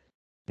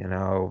you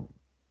know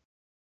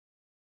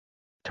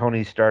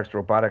Tony Stark's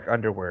robotic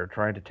underwear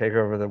trying to take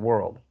over the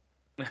world.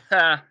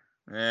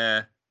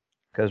 Yeah.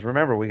 Because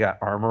remember, we got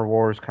Armor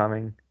Wars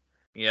coming.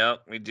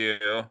 Yep, we do.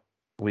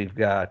 We've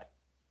got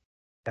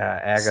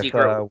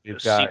Agatha.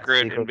 We've got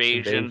Secret Secret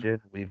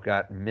Invasion. We've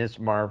got Miss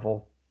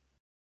Marvel.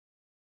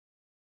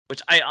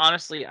 Which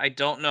I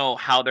don't know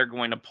how they're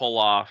going to pull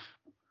off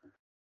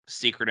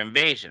Secret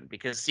Invasion,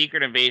 because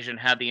Secret Invasion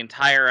had the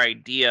entire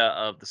idea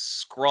of the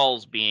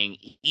Skrulls being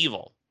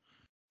evil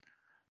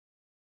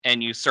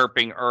and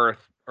usurping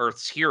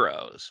Earth's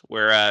heroes,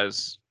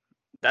 whereas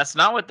that's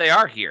not what they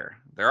are here.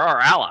 They're our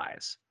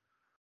allies.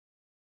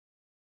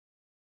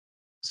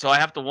 So I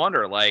have to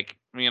wonder, like,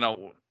 I mean,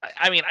 I'm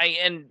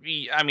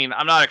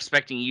not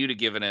expecting you to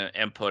give an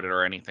input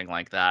or anything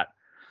like that.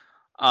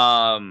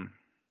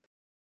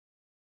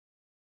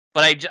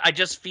 But I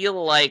just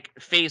feel like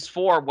Phase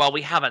 4, while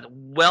we have a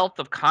wealth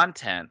of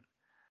content,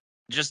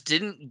 just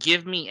didn't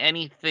give me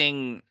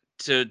anything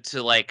to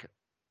like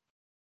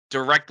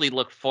directly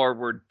look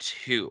forward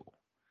to,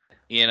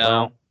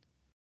 Well,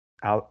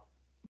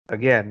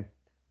 again,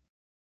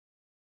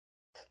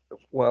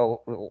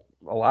 well,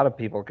 a lot of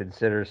people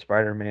consider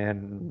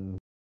Spider-Man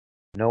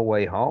No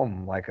Way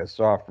Home like a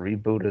soft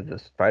reboot of the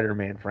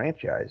Spider-Man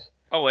franchise.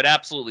 Oh, it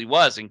absolutely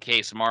was, in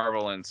case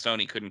Marvel and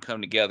Sony couldn't come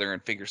together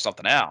and figure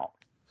something out.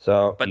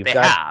 So But they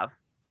have.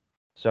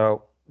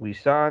 So we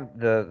saw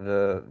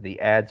the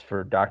ads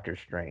for Doctor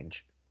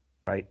Strange,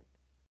 right?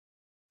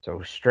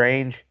 So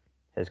Strange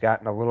has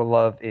gotten a little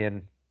love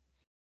in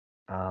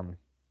No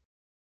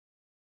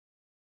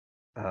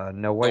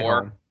Way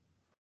Home,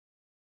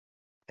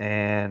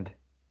 and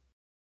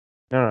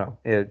no,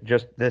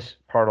 just this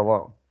part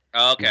alone.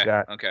 Oh, okay. You've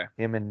got okay.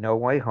 him in No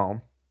Way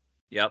Home.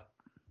 Yep.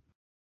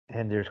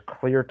 And there's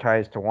clear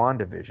ties to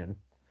WandaVision.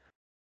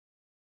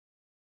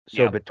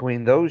 So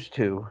between those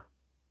two,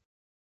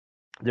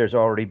 there's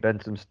already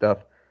been some stuff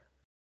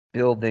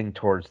building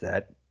towards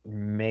that.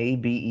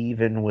 Maybe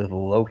even with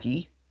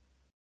Loki.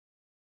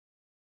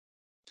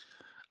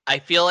 I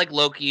feel like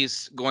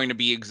Loki's going to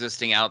be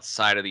existing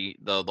outside of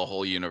the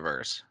whole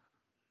universe.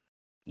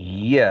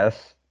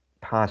 Yes,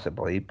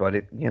 possibly, but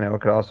it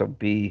could also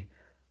be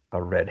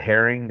a red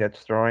herring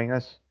that's throwing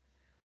us.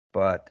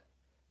 But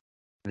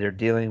they're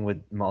dealing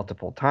with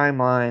multiple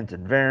timelines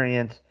and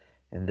variants,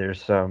 and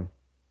there's some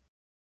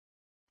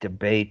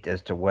debate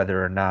as to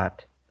whether or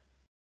not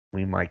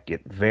we might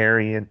get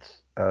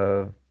variants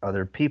of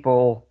other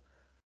people.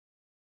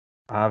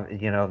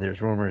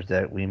 There's rumors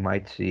that we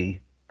might see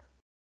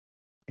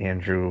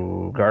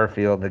Andrew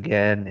Garfield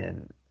again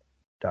in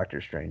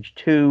Doctor Strange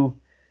 2.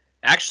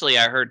 Actually,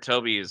 I heard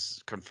Toby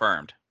is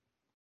confirmed.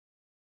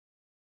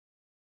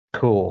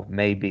 Cool,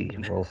 maybe.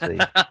 We'll see.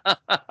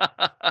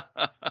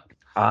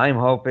 I'm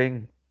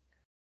hoping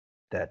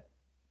that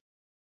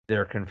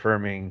they're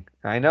confirming.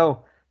 I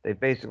know they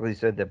basically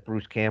said that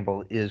Bruce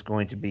Campbell is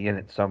going to be in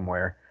it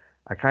somewhere.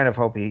 I kind of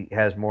hope he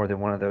has more than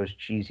one of those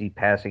cheesy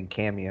passing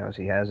cameos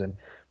he has in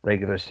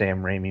regular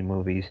Sam Raimi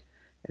movies,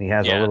 and he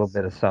has a little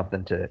bit of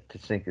something to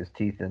sink his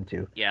teeth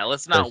into. Yeah,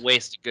 let's not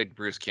waste a good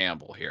Bruce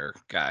Campbell here,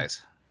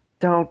 guys.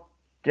 Don't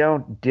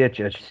ditch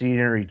a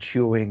scenery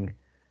chewing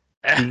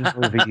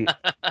B-movie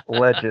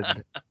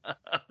legend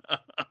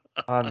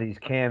on these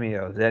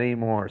cameos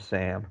anymore,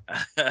 Sam.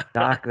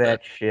 Knock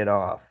that shit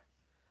off.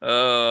 You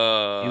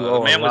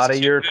owe a lot of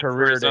your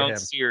career to him.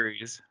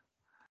 Series.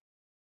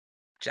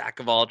 Jack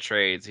of all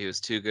trades. He was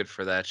too good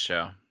for that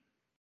show.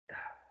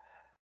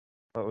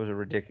 It was a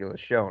ridiculous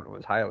show, and it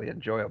was highly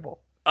enjoyable.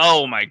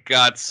 Oh my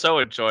god, so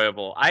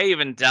enjoyable! I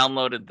even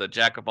downloaded the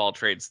Jack of all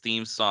trades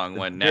theme song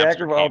when Napster Jack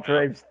of all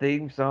trades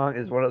theme song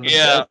is one of the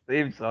best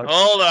theme songs.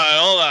 Hold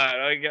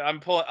on. I'm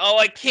pulling. Oh,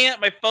 I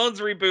can't. My phone's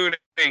rebooting.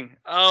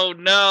 Oh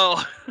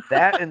no.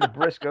 That and the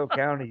Briscoe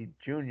County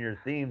Junior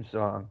theme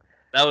song.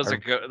 That was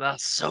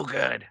That's so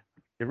good.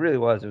 It really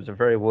was. It was a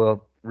very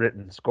well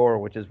written score,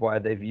 which is why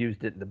they've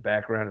used it in the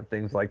background of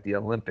things like the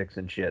Olympics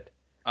and shit.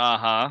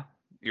 Uh-huh.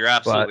 You're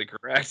absolutely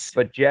correct.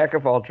 But Jack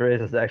of all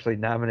trades is actually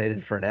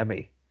nominated for an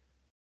Emmy.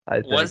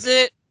 Was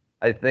it?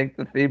 I think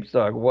the theme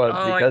song was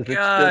because my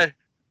God.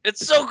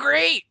 It's so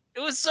great. It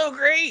was so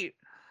great.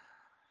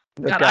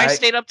 God, I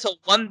stayed up till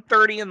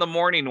 1:30 in the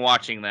morning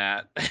watching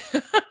that.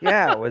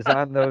 Yeah, it was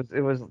on those.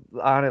 It was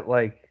on at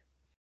like,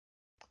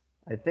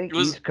 I think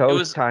East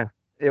Coast time.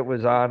 It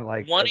was on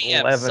like 1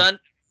 a.m.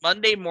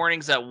 Monday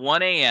mornings at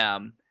 1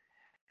 a.m.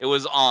 It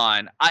was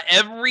on.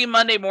 Every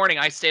Monday morning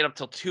I stayed up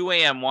till 2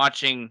 a.m.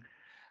 watching.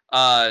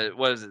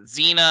 What is it?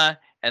 Xena,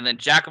 and then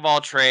Jack of all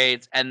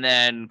trades, and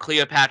then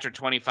Cleopatra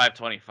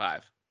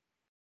 2525.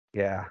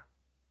 Yeah.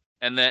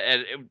 And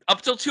then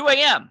up till 2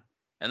 a.m.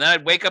 And then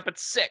I'd wake up at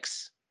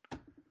 6.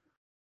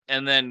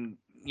 And then,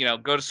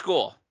 go to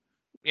school.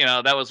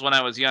 That was when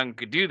I was young,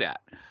 could do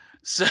that.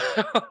 So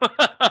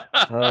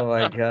oh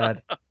my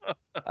God.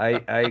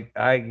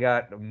 I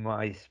got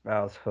my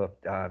spouse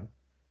hooked on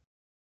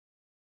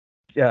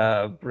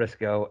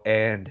Briscoe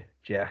and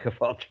Jack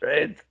of all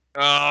trades.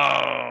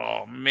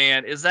 Oh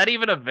man, is that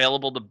even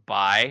available to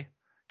buy?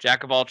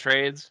 Jack of all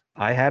trades?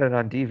 I had it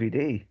on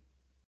DVD.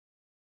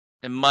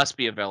 It must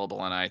be available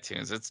on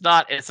iTunes. It's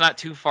not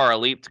too far a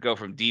leap to go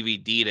from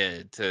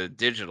DVD to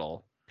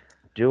digital.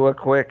 Do a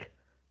quick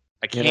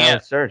I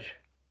can't search.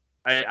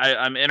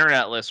 I'm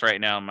internetless right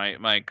now.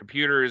 My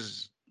computer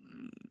is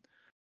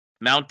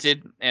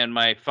mounted and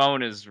my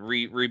phone is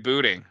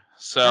rebooting.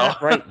 So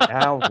not right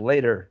now,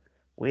 later.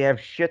 We have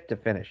shit to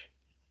finish.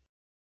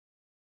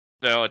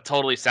 So it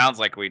totally sounds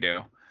like we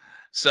do.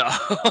 So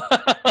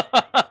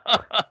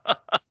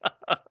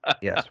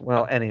yes.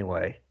 Well,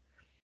 anyway.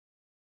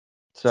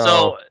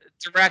 So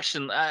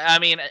direction. I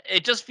mean,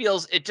 it just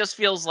feels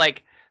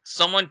like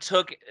someone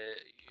took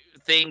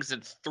things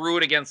and threw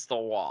it against the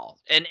wall,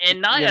 and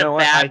not in a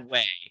bad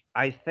way.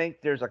 I think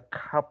there's a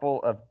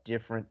couple of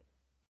different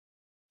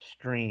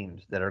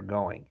streams that are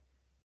going.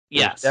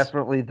 There's Yes.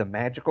 definitely the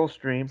magical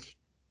stream,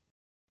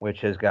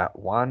 which has got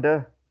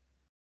Wanda,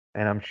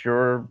 and I'm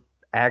sure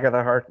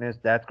Agatha Harkness,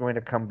 that's going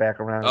to come back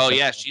around. Oh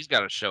yeah, she's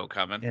got a show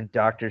coming. And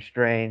Doctor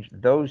Strange,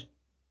 those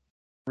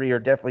three are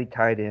definitely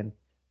tied in.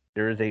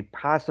 There is a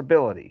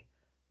possibility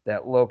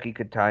that Loki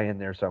could tie in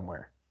there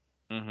somewhere.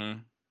 Mm-hmm.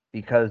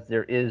 Because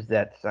there is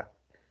that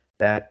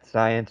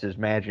science is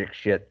magic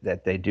shit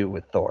that they do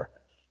with Thor.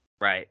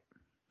 Right.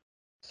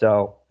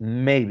 So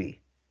maybe.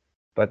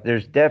 But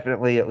there's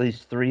definitely at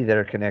least three that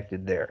are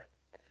connected there.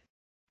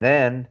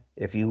 Then,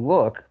 if you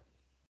look,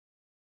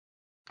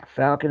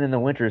 Falcon and the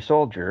Winter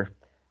Soldier,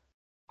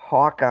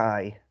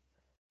 Hawkeye,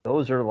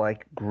 those are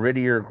like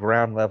grittier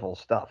ground level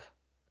stuff.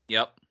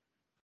 Yep.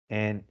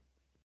 And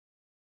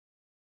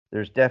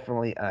there's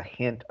definitely a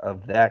hint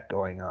of that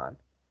going on.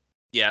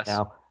 Yes.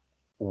 Now,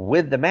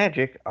 with the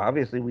magic,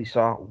 obviously we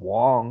saw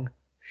Wong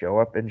show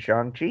up in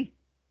Shang-Chi.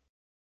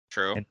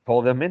 True. And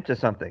pull them into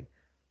something.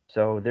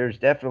 So there's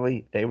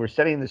definitely, they were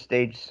setting the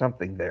stage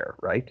something there,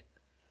 right?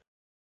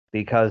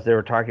 Because they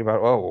were talking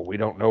about, oh, well, we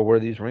don't know where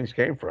these rings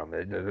came from.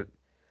 They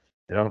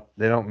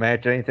don't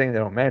match anything. They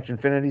don't match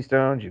Infinity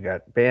Stones. You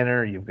got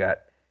Banner. You've got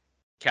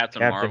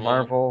Captain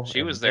Marvel.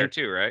 She was there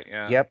too, right?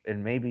 Yeah. Yep,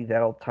 and maybe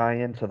that'll tie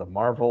into the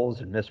Marvels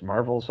and Miss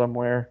Marvel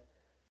somewhere.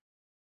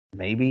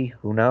 Maybe,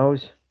 who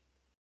knows?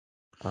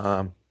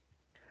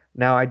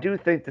 Now I do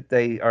think that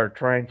they are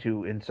trying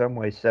to, in some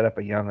way, set up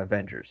a Young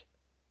Avengers.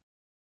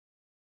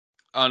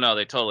 Oh no,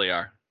 they totally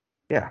are.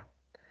 Yeah.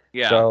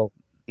 Yeah. So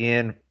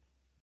in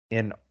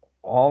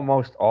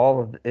almost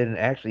all of,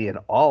 actually in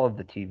all of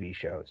the TV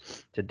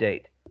shows to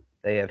date,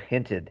 they have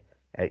hinted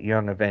at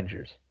Young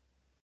Avengers.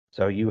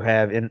 So you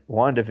have in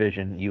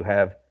WandaVision, you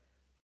have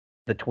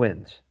the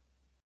twins,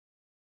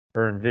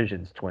 her and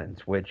Vision's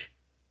twins, which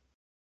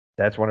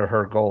that's one of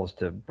her goals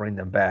to bring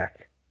them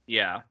back.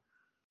 Yeah.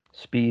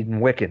 Speed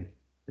and Wiccan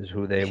is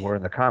who they were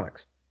in the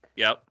comics.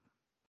 Yep.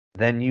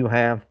 Then you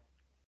have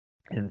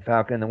in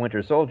Falcon and the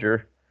Winter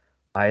Soldier,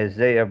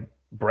 Isaiah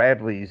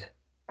Bradley's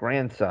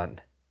grandson.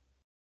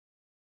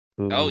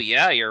 Oh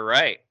yeah, you're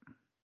right.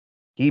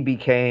 He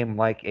became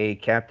like a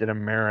Captain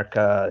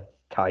America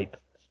type.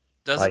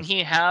 Doesn't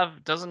he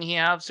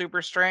have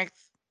super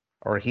strength?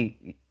 Or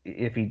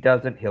if he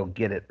doesn't, he'll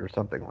get it or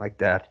something like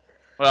that.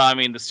 Well, I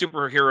mean, the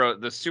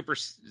super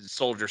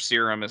soldier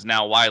serum is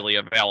now widely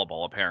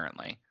available,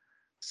 apparently.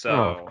 So,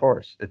 of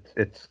course, it's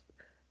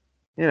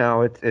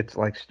it's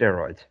like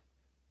steroids.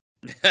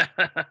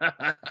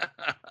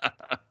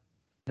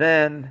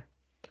 Then,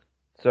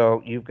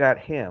 so you've got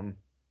him,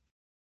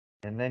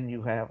 and then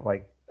you have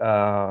like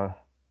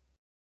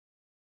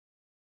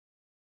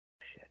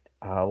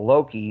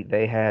Loki.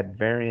 They had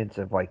variants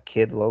of like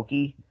Kid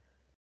Loki,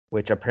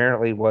 which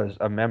apparently was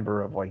a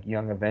member of like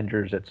Young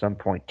Avengers at some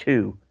point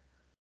too.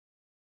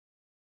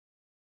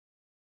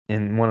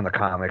 In one of the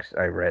comics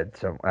I read,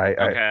 so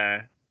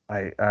I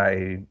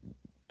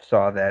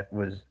saw that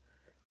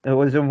it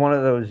was in one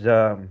of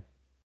those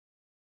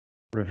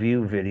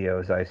review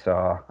videos I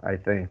saw. I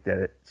think that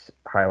it's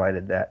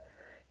highlighted that,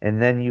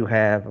 and then you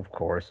have, of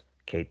course,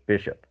 Kate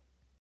Bishop.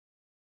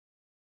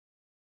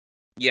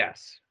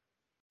 Yes.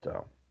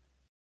 So.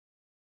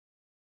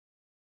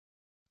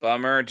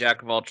 Bummer,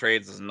 Jack of All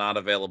Trades is not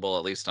available,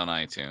 at least on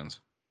iTunes.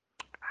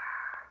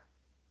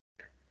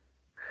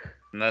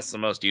 And that's the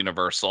most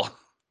universal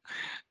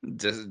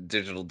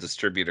digital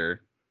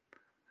distributor.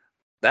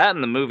 That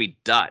and the movie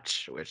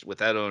Dutch, which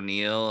with Ed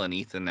O'Neill and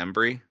Ethan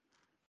Embry,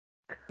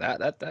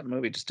 that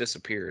movie just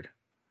disappeared.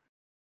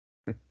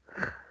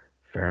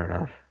 Fair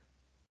enough.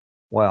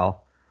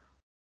 Well,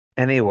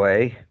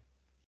 anyway,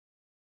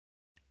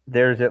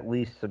 there's at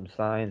least some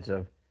signs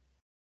of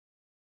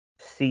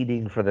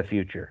seeding for the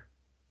future.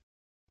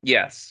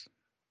 Yes.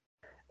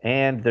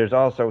 And there's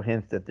also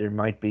hints that there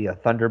might be a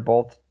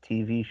Thunderbolt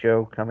TV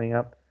show coming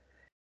up,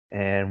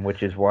 and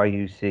which is why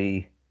you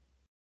see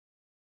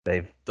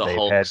they've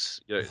had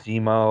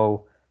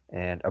Zemo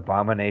and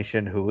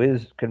Abomination, who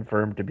is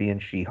confirmed to be in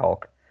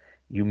She-Hulk.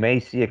 You may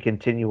see a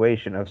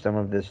continuation of some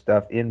of this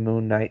stuff in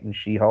Moon Knight and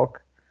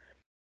She-Hulk.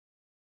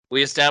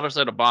 We established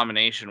that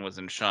Abomination was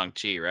in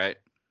Shang-Chi, right?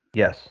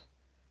 Yes.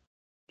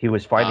 He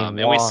was fighting Wong.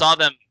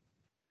 And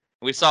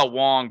we saw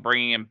Wong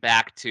bringing him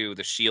back to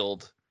the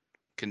S.H.I.E.L.D.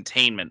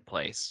 containment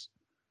place.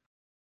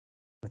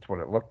 That's what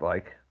it looked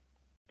like.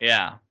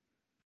 Yeah.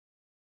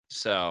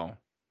 So.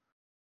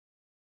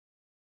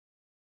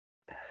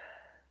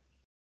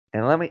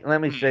 And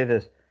let me say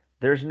this.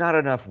 There's not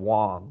enough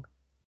Wong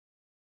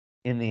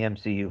in the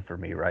MCU for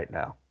me right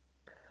now.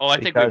 Oh, I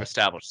think we've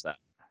established that.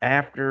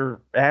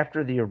 After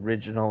the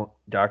original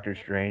Doctor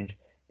Strange,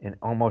 in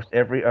almost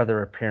every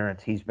other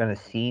appearance, he's been a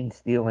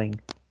scene-stealing,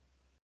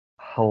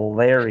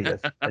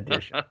 hilarious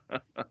addition.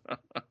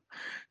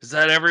 Is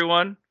that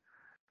everyone?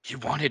 You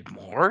wanted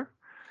more?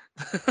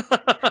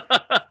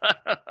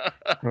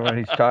 when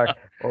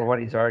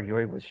he's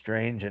arguing with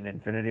Strange in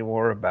Infinity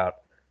War about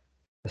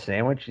the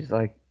sandwich, he's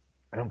like,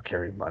 I don't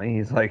carry money.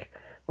 He's like,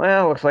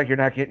 Well, looks like you're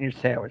not getting your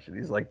sandwich. And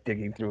he's like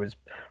digging through his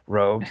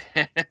robes.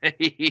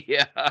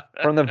 Yeah.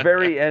 From the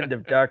very end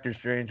of Doctor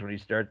Strange,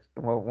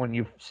 when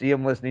you see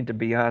him listening to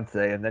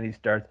Beyonce, and then he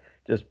starts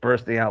just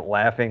bursting out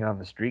laughing on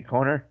the street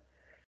corner.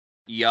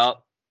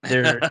 Yup.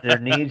 There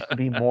needs to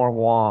be more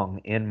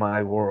Wong in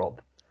my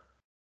world.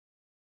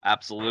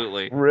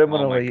 Absolutely.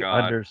 Criminally Oh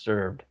my God.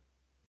 underserved.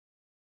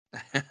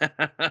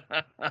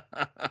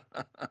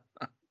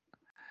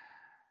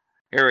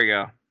 Here we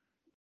go.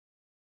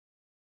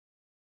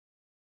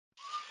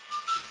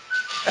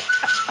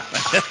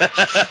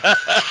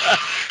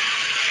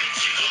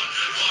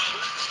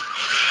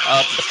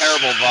 Oh,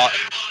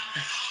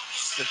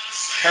 it's a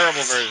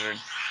terrible version.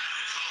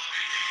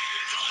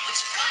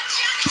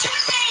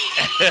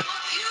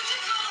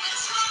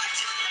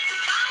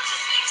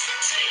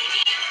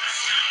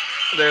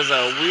 There's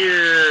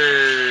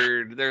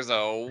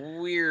a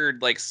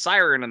weird like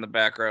siren in the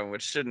background,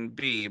 which shouldn't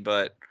be,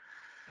 but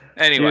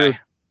anyway.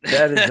 Dude,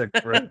 that is a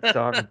great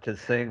song to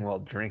sing while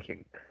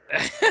drinking.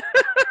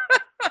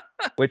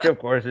 Which of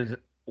course is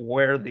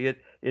where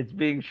it's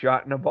being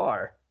shot in a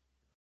bar.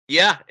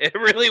 Yeah, it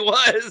really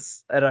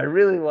was. And I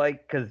really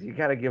like, because you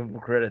gotta give him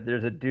credit.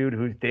 There's a dude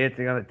who's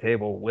dancing on a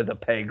table with a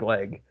peg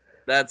leg.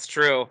 That's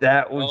true.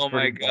 That was Oh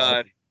my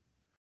God. ballsy.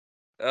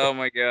 Oh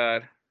my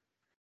God.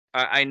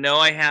 I know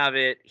I have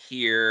it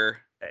here.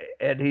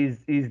 And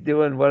he's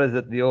doing, what is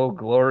it, the old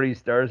Glory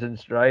Stars and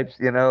Stripes,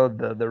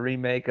 the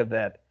remake of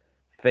that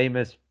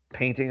famous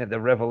painting of the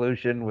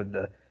Revolution with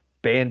the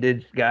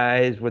bandaged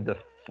guys with the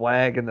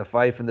flag and the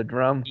fife and the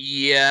drum.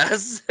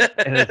 Yes.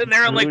 And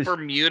they're in like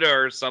Bermuda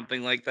or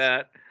something like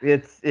that.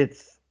 It's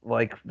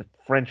like the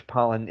French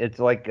it's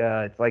like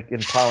in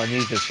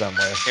Polynesia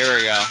somewhere. Here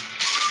we go.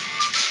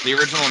 The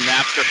original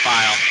Napster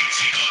file.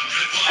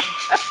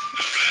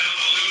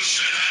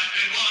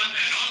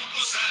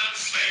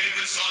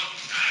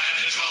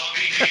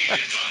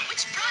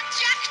 Which brought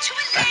Jack to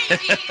a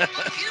lady,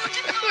 more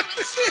beautiful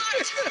and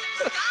smart,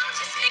 found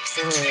his mix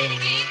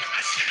intriguing.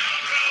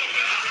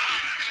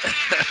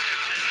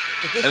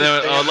 And then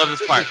I love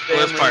this part.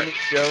 This part.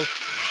 Show.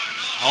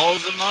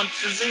 Halls of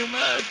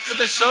Montezuma to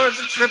the shores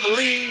of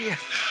Tripoli.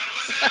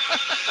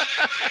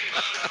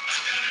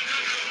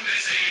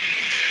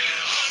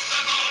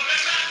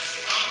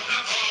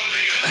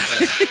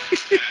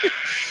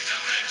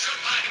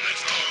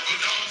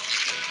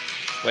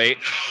 Wait.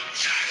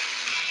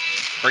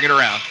 Bring it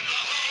around.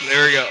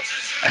 There we go.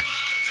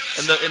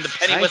 And the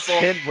penny nice whistle.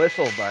 Tin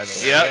whistle, by the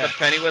way. Yeah, the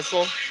penny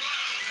whistle.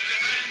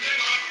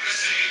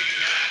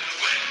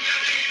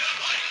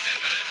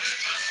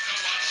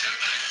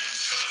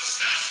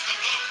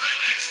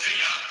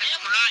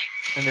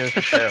 And there's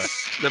the parrot.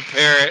 The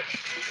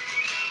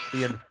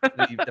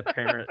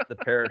parrot. The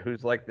parrot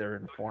who's like their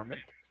informant.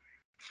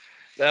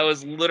 That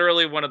was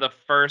literally one of the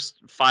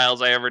first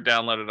files I ever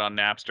downloaded on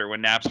Napster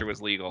when Napster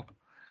was legal.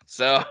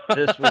 So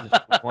this was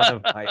one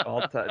of my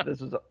all-time. This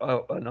was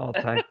an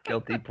all-time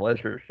guilty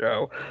pleasure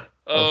show.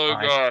 Oh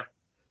God!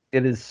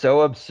 It is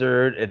so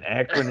absurd and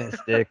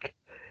anachronistic.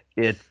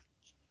 It's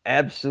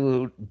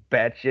absolute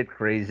batshit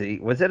crazy.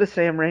 Was it a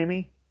Sam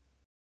Raimi?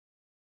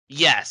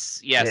 Yes,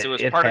 it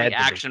was part of the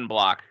action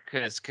block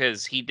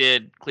because he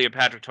did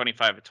Cleopatra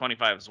 25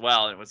 as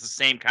well, and it was the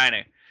same kind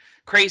of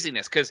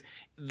craziness. Because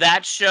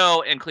that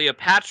show and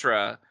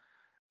Cleopatra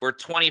were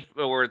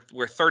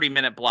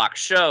 30-minute block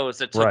shows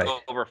that took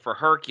over for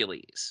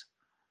Hercules.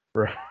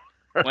 Right.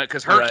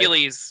 Because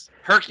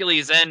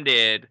Hercules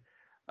ended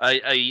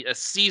a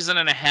season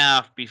and a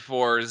half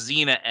before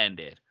Xena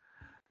ended.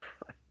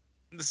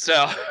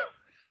 So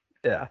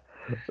yeah.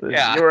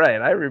 You're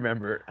right. I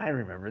remember.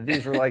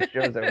 These were like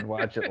shows I would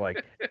watch at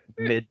like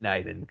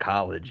midnight in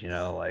college,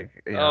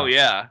 Oh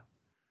yeah.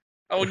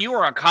 Oh, and you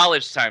were on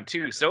college time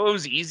too, so it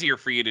was easier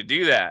for you to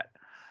do that.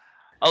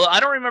 Although I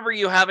don't remember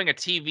you having a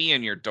TV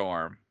in your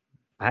dorm.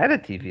 I had a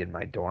TV in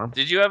my dorm.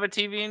 Did you have a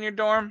TV in your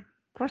dorm?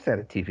 Of course I had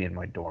a TV in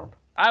my dorm.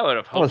 I would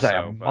have hoped so. Was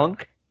I a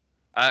monk?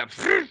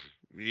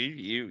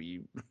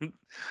 You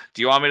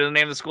do you want me to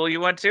name the school you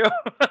went to?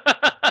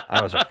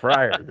 I was a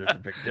friar. There's a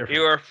big difference.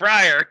 You were a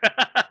friar.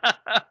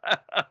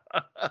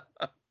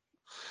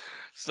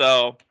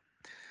 So,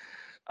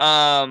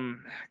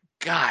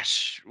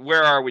 gosh,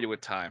 where are we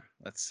with time?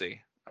 Let's see.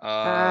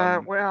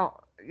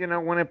 Well,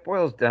 when it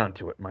boils down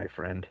to it, my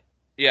friend.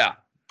 Yeah.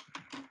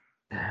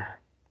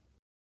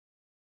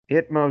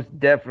 It most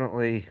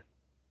definitely.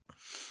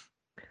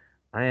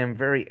 I am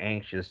very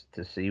anxious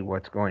to see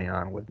what's going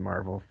on with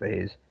Marvel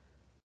Phase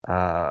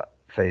 4.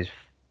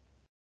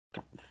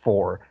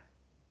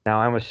 Now,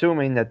 I'm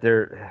assuming that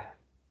they're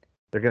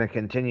going to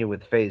continue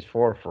with Phase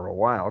 4 for a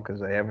while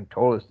because they haven't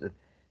told us that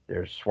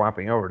they're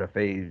swapping over to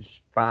Phase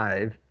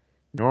 5.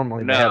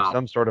 Normally, they have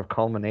some sort of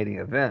culminating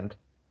event.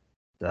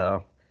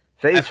 So,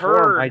 Phase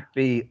 4 might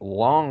be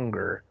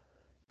longer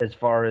as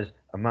far as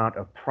amount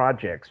of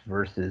projects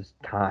versus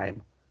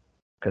time.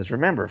 Because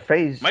remember,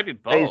 might be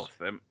both.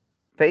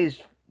 Phase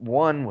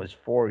 1 was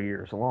 4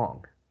 years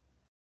long.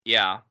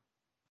 Yeah.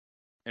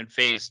 And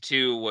Phase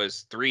 2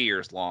 was 3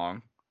 years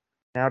long.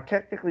 Now,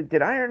 technically,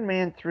 did Iron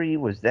Man 3,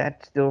 was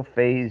that still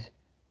Phase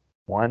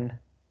 1?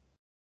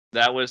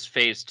 That was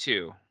Phase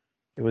 2.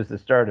 It was the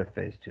start of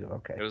Phase 2.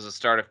 Okay. It was the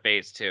start of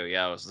Phase 2.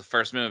 Yeah, it was the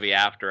first movie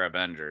after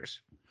Avengers.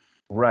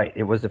 Right.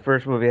 It was the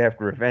first movie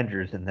after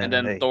Avengers, and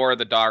then Thor: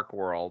 The Dark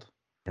World,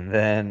 and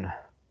then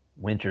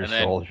Winter and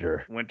then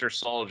Soldier. Winter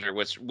Soldier,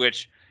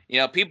 which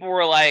people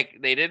were like,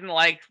 they didn't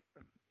like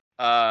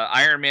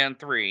Iron Man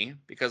 3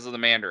 because of the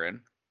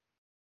Mandarin.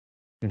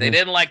 They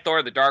didn't like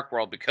Thor: The Dark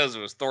World because it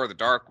was Thor: The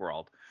Dark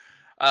World.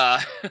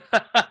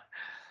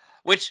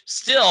 Which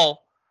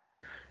still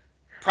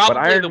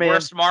probably the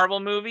worst Marvel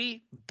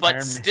movie,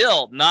 but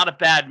still not a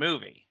bad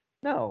movie.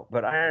 No,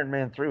 but Iron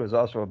Man 3 was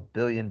also $1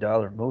 billion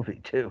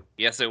movie too.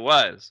 Yes, it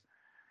was.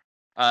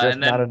 But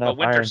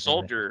Winter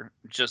Soldier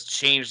just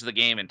changed the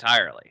game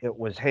entirely. It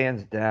was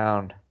hands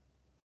down.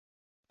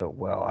 But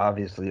well,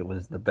 obviously, it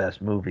was the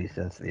best movie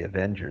since the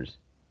Avengers.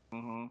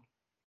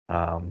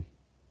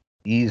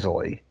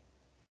 Easily,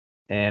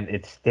 and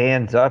it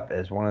stands up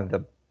as one of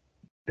the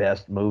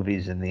best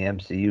movies in the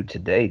MCU to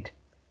date.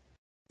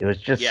 It was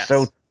just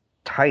so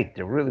tight.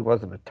 There really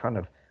wasn't a ton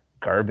of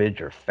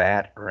garbage or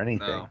fat or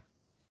anything. No.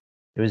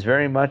 It was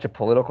very much a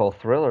political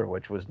thriller,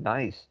 which was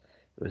nice.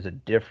 It was a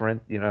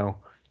different,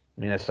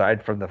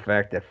 aside from the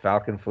fact that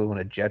Falcon flew in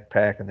a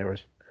jetpack and there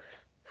was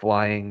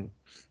flying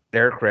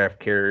aircraft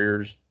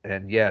carriers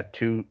and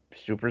 2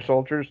 super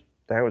soldiers,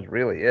 that was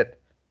really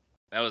it.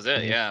 That was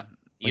it, yeah.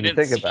 You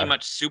didn't see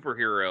much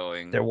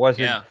superheroing. There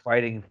wasn't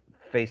fighting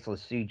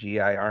faceless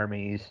CGI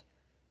armies.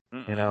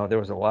 There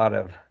was a lot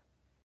of,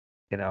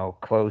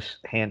 close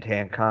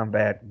hand-to-hand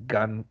combat,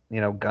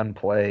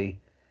 gunplay.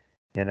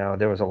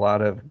 There was a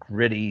lot of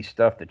gritty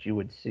stuff that you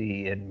would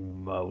see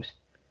in most,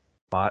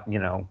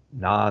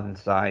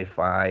 non-sci-fi,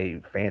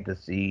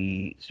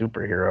 fantasy,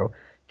 superhero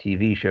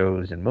TV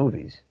shows and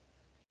movies.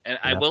 And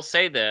I will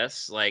say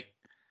this,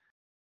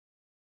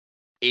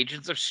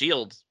 Agents of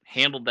S.H.I.E.L.D.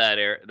 handled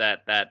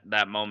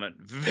that moment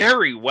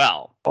very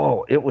well.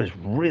 Oh, that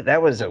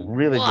was a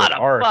really good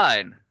arc.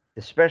 Fun.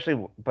 Especially,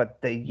 but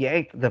they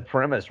yanked the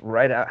premise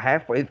right out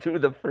halfway through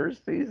the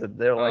first season.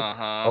 They're like,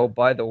 oh,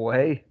 by the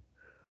way,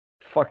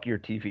 fuck your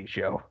TV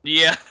show.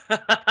 Yeah.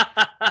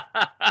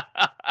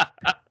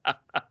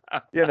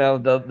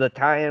 The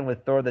tie-in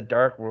with Thor: The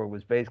Dark World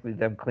was basically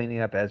them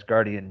cleaning up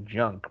Asgardian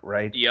junk,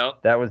 right?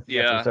 Yep. That was the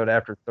episode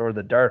after Thor: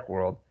 The Dark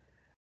World.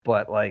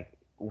 But,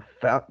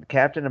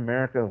 Captain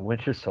America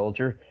Winter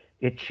Soldier,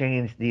 it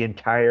changed the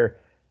entire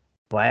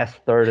last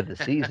third of the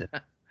season.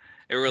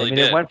 It really did.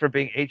 It went from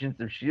being Agents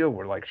of S.H.I.E.L.D.,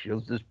 where,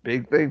 S.H.I.E.L.D.'s this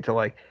big thing,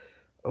 to,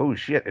 oh,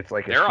 shit, it's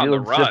like they're a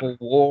S.H.I.E.L.D. Civil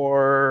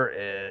War,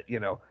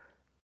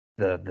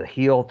 the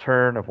heel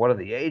turn of one of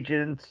the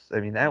agents.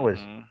 That was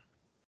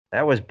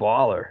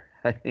baller.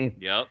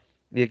 Yep.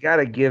 You got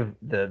to give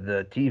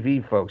the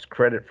TV folks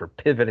credit for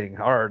pivoting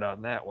hard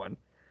on that one.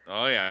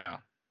 Oh, yeah.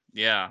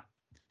 Yeah.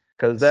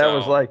 Because that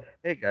was like,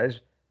 hey, guys,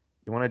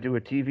 you want to do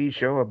a TV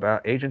show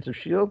about Agents of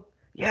S.H.I.E.L.D.?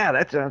 Yeah,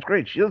 that sounds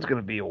great. S.H.I.E.L.D.'s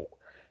going to be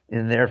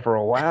in there for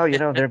a while.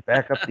 They're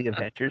back up the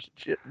Avengers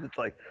and shit. And it's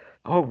like,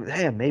 oh,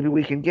 damn, maybe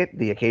we can get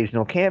the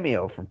occasional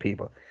cameo from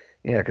people.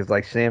 Yeah,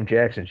 because, Sam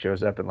Jackson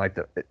shows up in,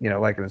 in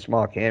a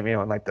small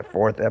cameo in, the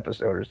 4th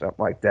episode or something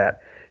like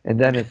that. And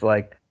then it's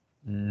like,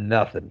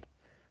 nothing.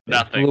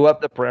 They blew up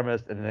the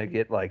premise, and they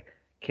get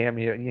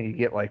cameo. You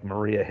get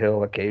Maria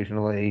Hill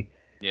occasionally,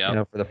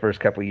 for the first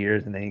couple of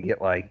years, and then you get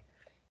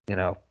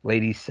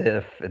Lady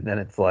Sif, and then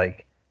it's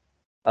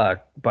a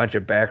bunch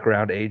of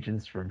background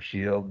agents from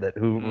S.H.I.E.L.D.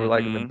 who were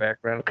in the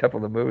background of a couple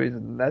of the movies,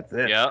 and that's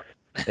it. Yeah,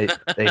 they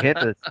hit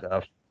this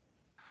stuff.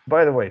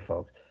 By the way,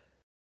 folks,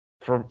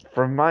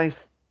 from my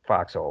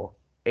foxhole,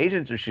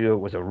 Agents of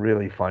S.H.I.E.L.D. was a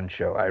really fun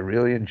show. I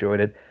really enjoyed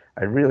it.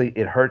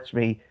 It hurts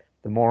me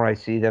the more I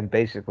see them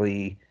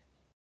basically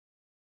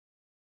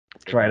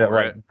try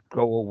to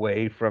go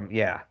away from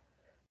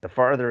the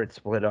farther it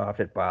split off,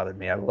 it bothered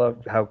me. I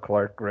loved how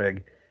Clark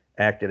Gregg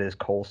acted as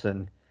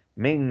Coulson.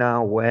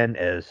 Ming-Na Wen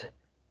as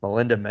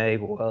Melinda May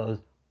was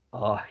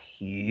a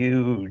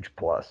huge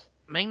plus.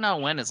 Ming-Na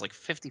Wen is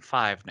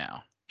 55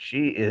 now.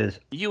 She is.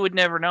 You would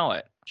never know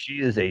it.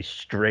 She is a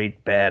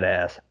straight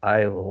badass.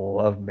 I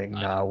love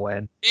Ming-Na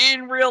Wen.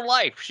 In real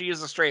life, she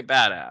is a straight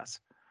badass.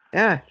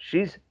 Yeah,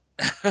 she's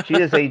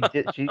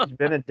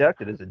been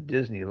inducted as a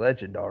Disney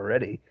legend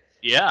already.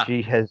 Yeah.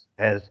 She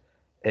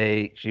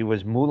she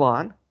was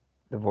Mulan,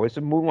 the voice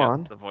of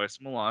Mulan. Yep, the voice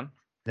of Mulan.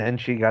 Then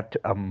she got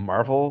a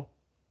Marvel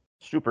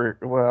she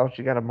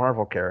got a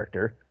Marvel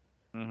character.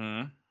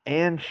 Mm-hmm.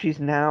 And she's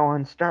now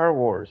on Star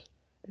Wars.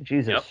 And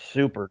she's a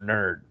super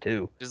nerd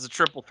too. She's a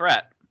triple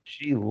threat.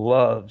 She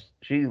loves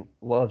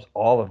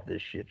all of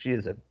this shit. She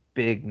is a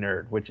big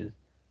nerd, which is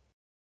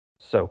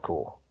so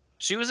cool.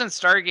 She was in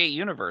Stargate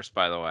Universe,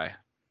 by the way.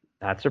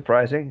 Not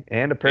surprising.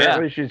 And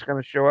apparently she's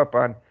going to show up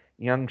on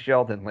Young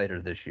Sheldon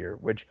later this year,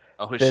 which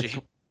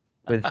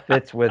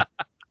fits with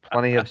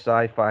plenty of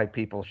sci-fi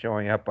people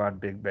showing up on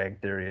Big Bang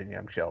Theory and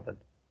Young Sheldon.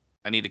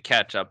 I need to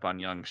catch up on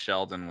Young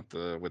Sheldon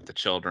with the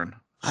children.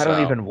 I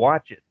don't even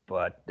watch it,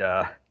 but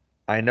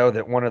I know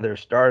that one of their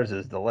stars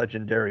is the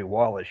legendary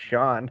Wallace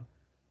Shawn.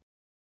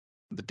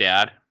 The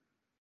dad?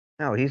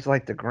 No, he's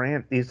like the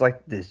grand. He's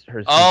like this.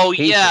 His Oh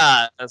patron,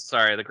 yeah,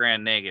 sorry, the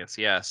Grand Nagus.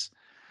 Yes, I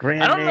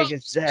Grand don't know if Nagus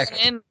he's been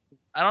Zex. in.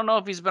 I don't know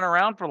if he's been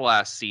around for the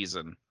last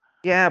season.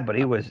 Yeah, but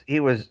he was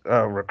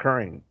a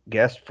recurring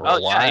guest for a Oh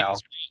yeah, while.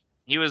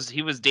 he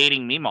was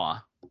dating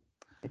Mima,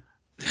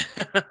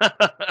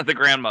 the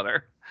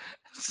grandmother.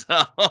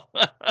 So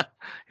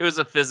he was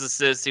a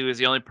physicist. He was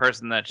the only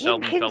person that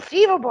Sheldon felt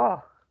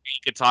Inconceivable. he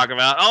could talk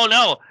about. Oh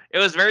no, it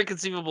was very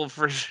conceivable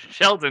for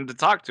Sheldon to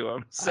talk to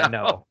him. So I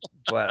know,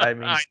 but I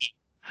mean,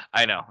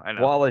 I know.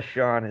 Wallace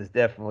Shawn is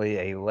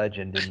definitely a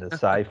legend in the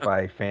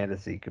sci-fi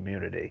fantasy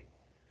community.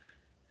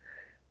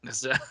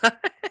 So,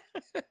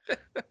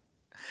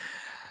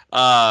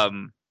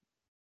 um,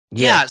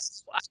 Yes.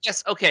 yes, I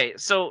guess. Okay,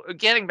 so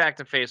getting back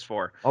to Phase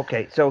 4,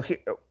 Okay, so here,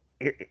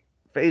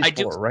 Phase I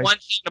do 4, have right? one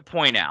thing to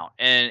point out,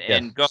 and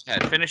Yes. go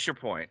ahead, finish your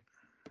point.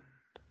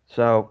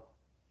 So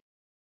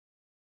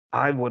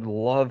I would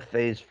love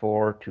Phase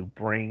 4 to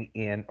bring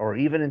in, or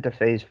even into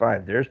Phase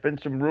 5. There's been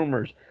some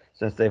rumors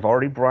since they've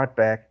already brought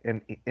back,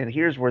 and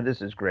here's where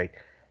this is great.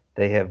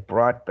 They have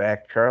brought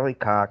back Charlie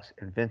Cox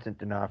and Vincent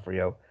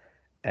D'Onofrio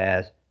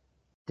as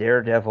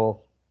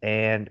Daredevil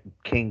and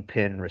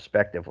Kingpin,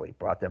 respectively.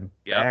 Brought them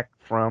Yep, back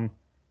from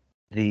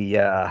the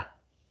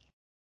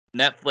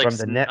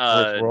Netflix,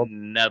 Netflix world,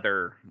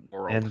 Nether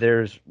world. and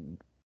there's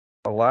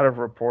a lot of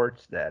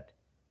reports that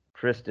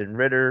Kristen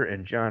Ritter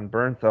and John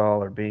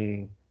Bernthal are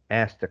being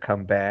asked to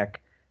come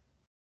back.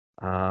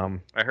 I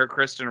heard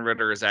Kristen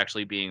Ritter is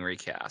actually being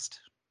recast.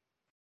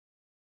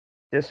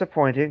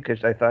 Disappointing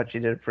because I thought she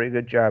did a pretty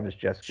good job as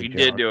Jessica She Jones.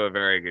 did do a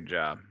very good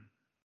job.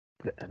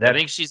 I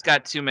think she's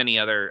got too many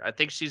other. I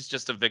think she's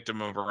just a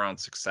victim of her own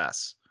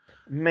success.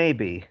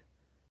 Maybe,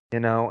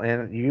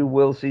 and you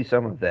will see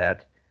some of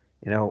that.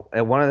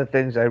 And one of the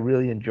things I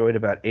really enjoyed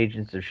about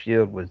Agents of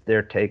S.H.I.E.L.D. was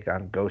their take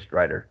on Ghost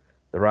Rider,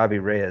 the Robbie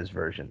Reyes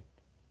version.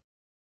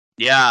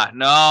 Yeah,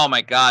 no,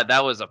 my God,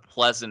 that was a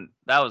pleasant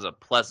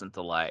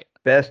delight.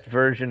 Best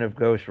version of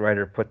Ghost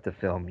Rider put to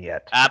film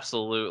yet.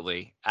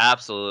 Absolutely.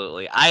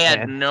 I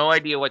had no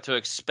idea what to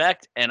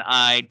expect, and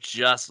I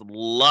just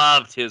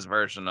loved his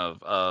version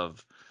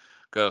of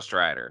Ghost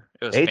Rider.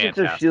 It was Agents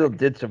fantastic. of S.H.I.E.L.D.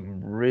 did some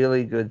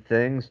really good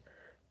things,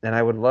 and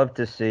I would love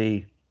to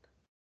see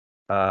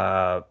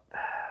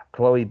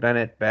Chloe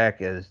Bennett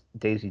back as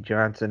Daisy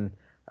Johnson.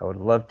 I would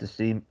love to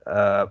see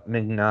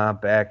Ming-Na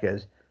back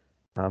as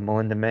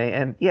Melinda May.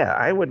 And yeah,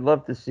 I would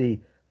love to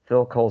see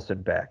Phil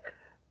Coulson back.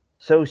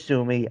 So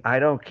sue me. I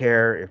don't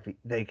care if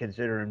they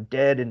consider him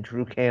dead in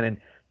true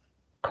canon.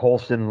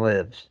 Coulson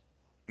lives.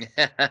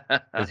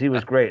 Because he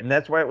was great. And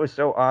that's why it was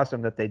so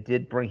awesome that they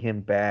did bring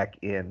him back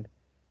in.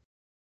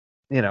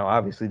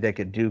 Obviously they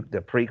could do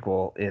the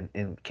prequel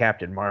in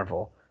Captain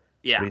Marvel.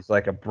 Yeah. But he's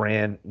like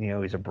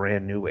he's a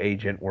brand new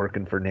agent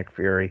working for Nick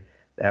Fury.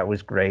 That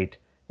was great.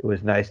 It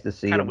was nice to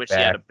see him Kind of wish back.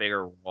 he had a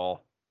bigger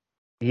role.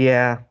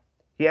 Yeah.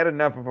 He had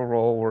enough of a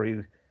role where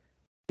he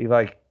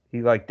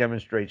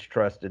demonstrates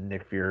trust in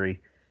Nick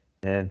Fury,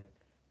 and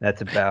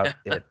that's about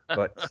it.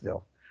 But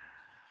still,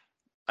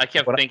 I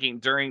kept thinking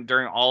during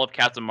all of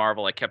Captain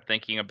Marvel, I kept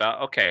thinking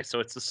about, okay, so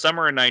it's the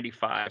summer of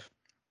 '95.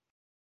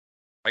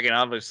 I can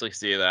obviously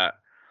see that.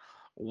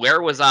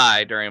 Where was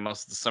I during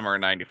most of the summer of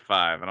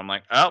 '95? And I'm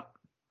like, oh,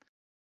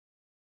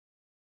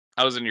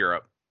 I was in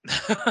Europe.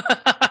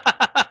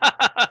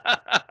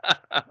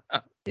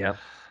 yeah.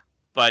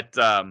 But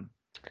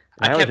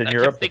I was in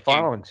Europe the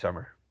following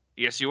summer.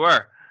 Yes, you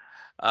were.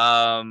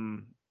 I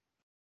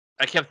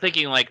kept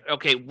thinking, like,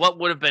 okay, what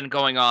would have been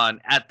going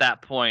on at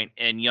that point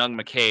in young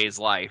McKay's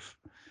life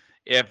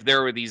if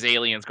there were these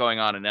aliens going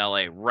on in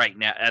LA right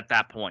now at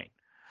that point?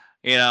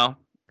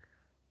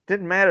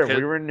 Didn't matter.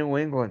 We were in New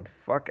England.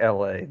 Fuck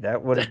LA.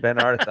 That would have been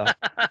our thought.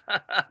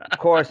 Of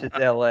course, it's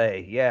LA.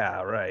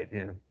 Yeah, right.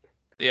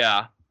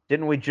 Yeah.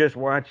 Didn't we just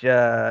watch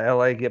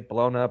LA get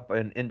blown up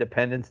on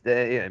Independence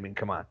Day? I mean,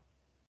 come on.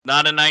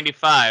 Not in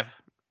 '95.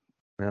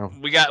 Well,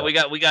 we got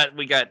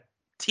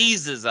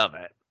teases of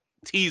it.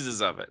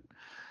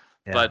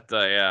 Yeah. But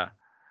yeah.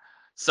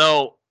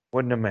 So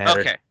wouldn't have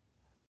mattered. Okay.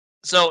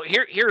 So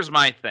here's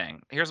my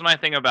thing. Here's my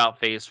thing about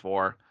Phase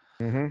 4.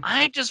 Mm-hmm.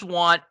 I just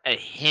want a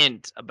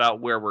hint about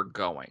where we're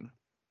going.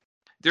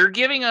 They're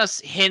giving us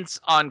hints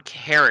on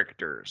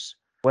characters.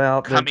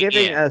 Well, they're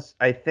giving us,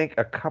 I think,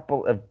 a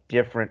couple of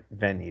different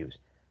venues.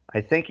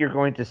 I think you're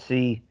going to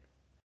see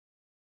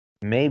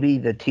maybe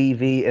the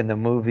TV and the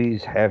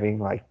movies having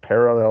like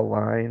parallel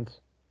lines.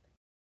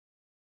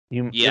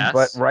 Yes.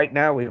 But right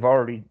now we've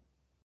already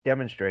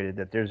demonstrated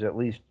that there's at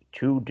least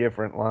two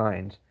different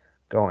lines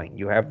going.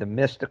 You have the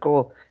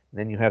mystical, and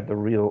then you have the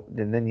real,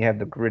 and then you have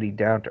the gritty,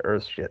 down to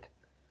earth shit.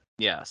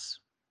 Yes.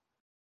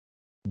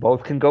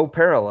 Both can go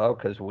parallel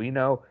because we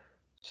know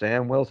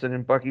Sam Wilson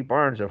and Bucky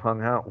Barnes have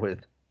hung out with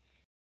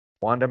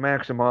Wanda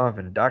Maximoff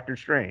and Doctor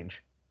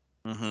Strange.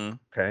 Mm-hmm.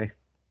 Okay.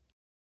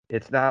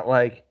 It's not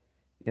like,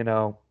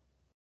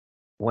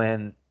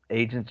 when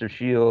Agents of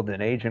S.H.I.E.L.D.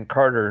 and Agent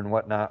Carter and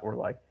whatnot were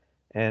like,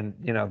 and,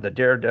 the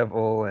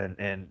Daredevil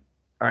and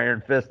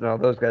Iron Fist and all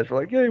those guys were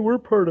like, hey, we're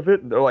part of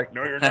it. And they're like,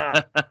 no, you're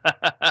not.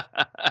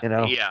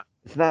 Yeah.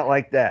 It's not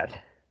like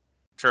that.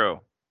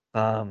 True.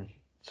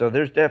 So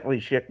there's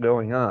definitely shit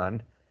going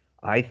on.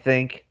 I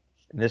think,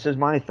 and this is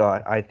my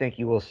thought, I think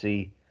you will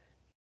see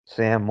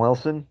Sam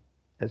Wilson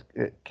as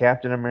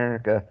Captain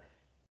America.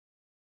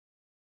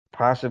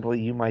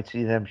 Possibly you might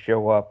see them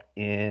show up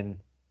in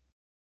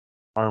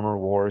Armor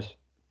Wars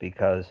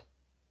because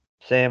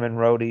Sam and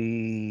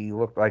Rhodey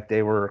looked like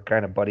they were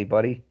kind of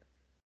buddy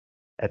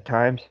at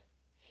times.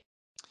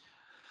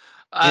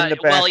 In the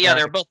Well, yeah,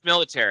 they're background, both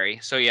military,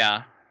 so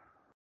yeah.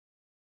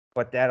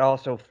 but that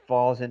also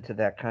falls into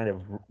that kind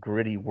of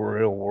gritty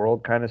real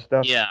world kind of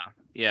stuff Yeah, to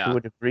yeah. a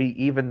degree,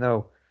 even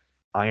though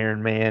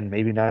Iron Man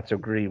maybe not so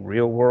gritty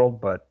real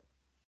world, but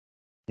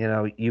you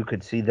know, you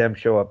could see them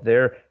show up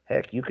there.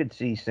 Heck, you could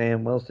see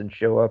Sam Wilson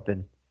show up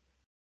in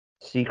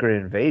Secret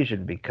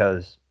Invasion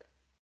because,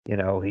 you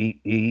know,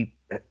 he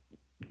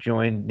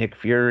joined Nick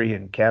Fury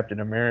and Captain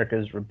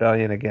America's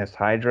rebellion against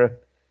Hydra.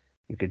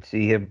 You could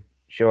see him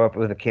show up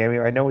with a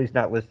cameo. I know he's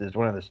not listed as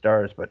one of the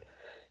stars, but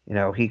you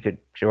know, he could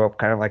show up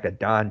kind of like a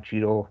Don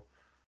Cheadle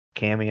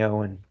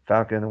cameo in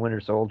Falcon and the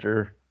Winter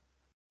Soldier.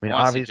 I mean,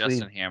 I want to see obviously,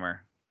 Justin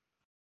Hammer.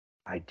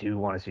 I do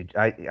want to see.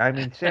 I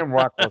mean, Sam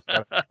Rockwell's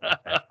got to come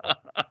back.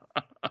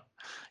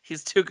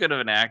 He's too good of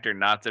an actor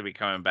not to be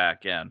coming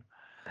back in.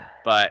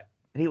 But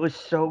He was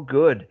so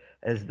good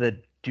as the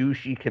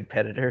douchey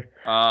competitor.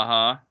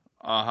 Um,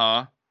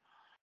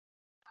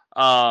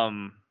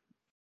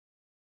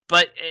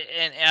 but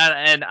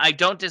and I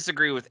don't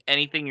disagree with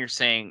anything you're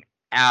saying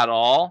at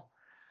all.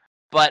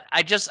 But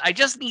I just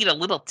need a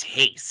little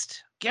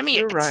taste. Give me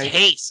You're a right.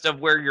 taste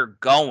of where you're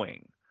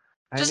going.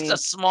 I Just mean, a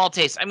small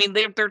taste. I mean,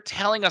 they're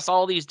telling us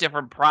all these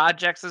different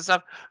projects and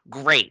stuff.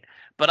 Great.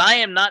 But I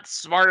am not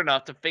smart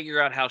enough to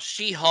figure out how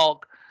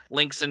She-Hulk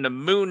links into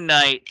Moon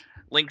Knight,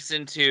 links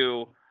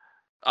into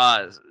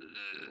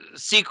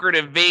Secret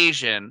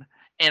Invasion.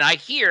 And I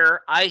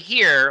hear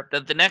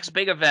that the next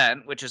big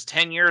event, which is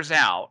 10 years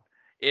out,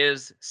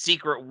 is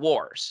Secret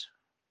Wars.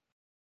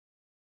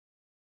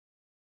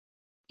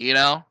 You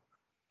know?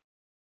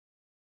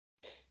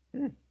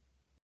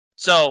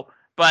 So,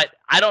 but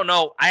I don't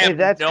know. I have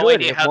that's no good.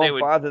 idea It how won't they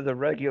would. bother the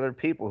regular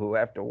people who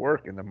have to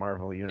work in the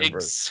Marvel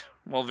universe.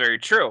 Well, very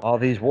true. All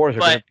these wars are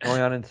going to But be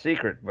going on in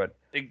secret, but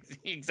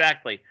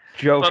exactly.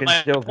 Joe But can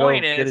my still go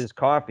point get is, his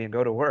coffee and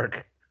go to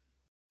work.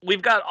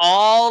 we've got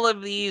all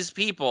of these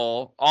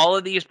people, all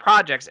of these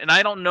projects, and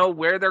I don't know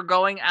where they're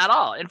going at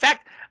all. In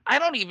fact, I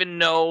don't even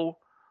know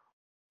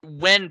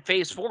when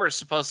Phase 4 is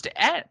supposed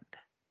to end.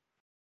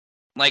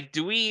 Like,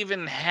 do we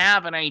even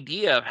have an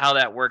idea of how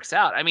that works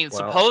out? I mean,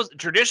 Well,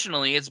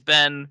 traditionally it's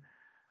been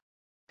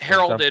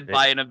heralded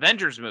by an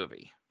Avengers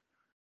movie.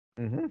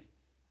 Mm-hmm.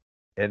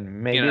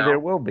 And maybe there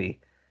will be,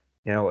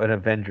 you know, an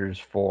Avengers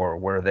 4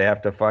 where they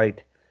have to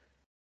fight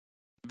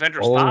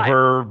Avengers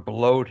over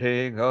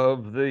bloating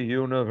of the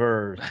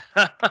universe.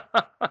 5.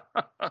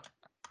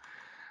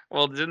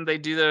 Well, didn't they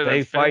do that in They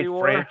Infinity fight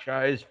War?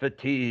 franchise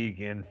fatigue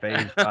in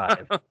Phase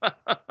 5.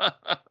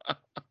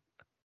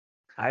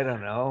 I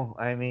don't know.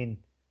 I mean,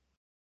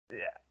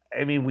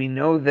 we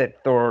know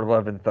that Thor: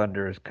 Love and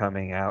Thunder is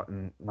coming out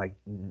in like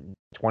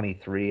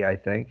 23, I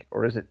think,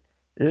 or is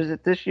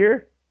it this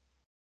year?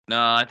 No,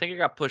 I think it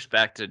got pushed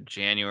back to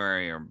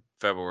January or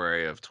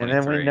February of 23.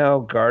 And then we know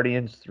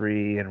Guardians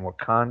 3 and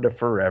Wakanda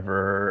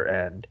Forever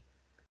and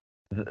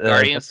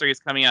Guardians 3 is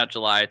coming out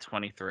July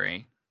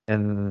 23.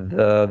 And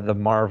the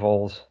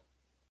Marvels.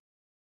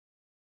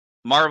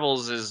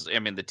 Marvels is, I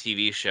mean, the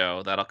TV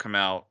show that'll come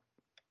out.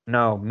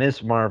 No,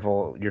 Miss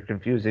Marvel. You're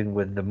confusing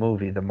with the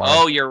movie, The Marvels.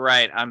 Oh, you're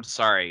right. I'm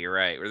sorry. You're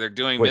right. They're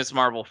doing Miss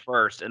Marvel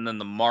first, and then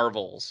the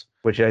Marvels,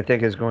 which I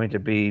think is going to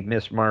be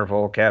Miss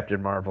Marvel,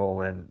 Captain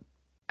Marvel, and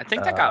I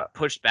think that got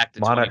pushed back to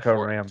Monica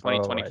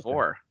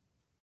 2024.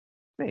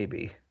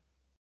 Maybe.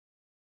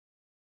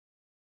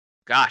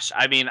 Gosh,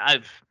 I mean,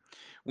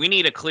 we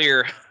need a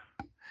clear.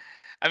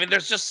 I mean,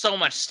 there's just so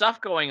much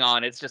stuff going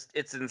on. It's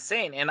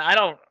insane, and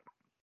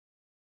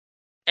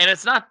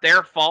it's not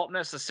their fault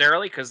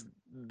necessarily because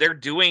they're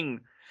doing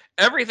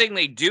everything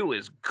they do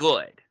is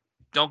good.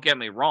 Don't get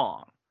me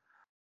wrong.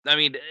 I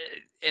mean,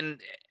 and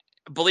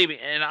believe me,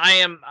 and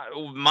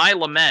my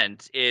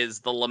lament is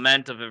the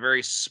lament of a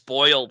very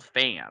spoiled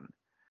fan.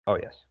 Oh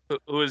yes,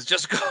 who is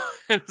just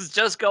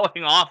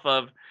going off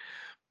of,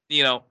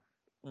 you know,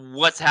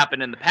 what's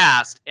happened in the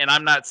past, and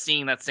I'm not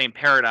seeing that same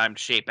paradigm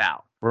shape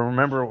out.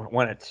 Remember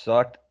when it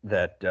sucked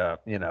that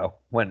you know,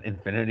 when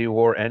Infinity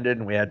War ended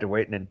and we had to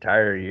wait an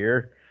entire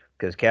year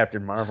because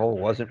Captain Marvel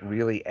wasn't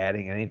really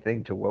adding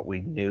anything to what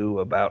we knew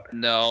about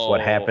what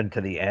happened to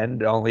the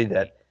end, only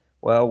that,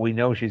 well, we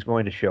know she's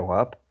going to show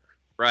up.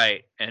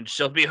 Right, and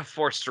she'll be a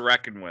force to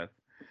reckon with.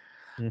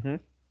 Mm-hmm.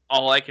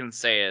 All I can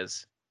say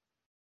is,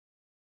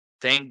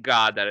 thank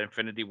God that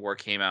Infinity War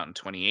came out in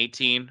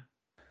 2018,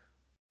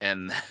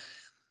 and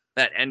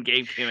that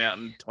Endgame came out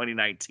in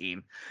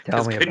 2019.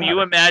 Because can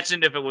you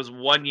imagine if it was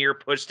 1 year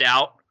pushed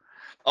out?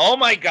 Oh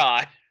my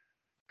God.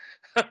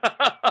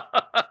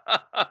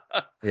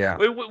 Yeah.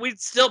 We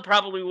still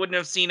probably wouldn't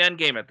have seen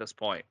Endgame at this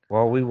point.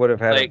 Well, we would have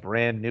had a Like,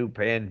 brand new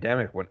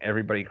pandemic when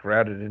everybody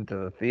crowded into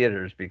the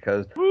theaters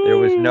because there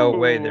was no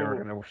way they were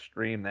woo! going to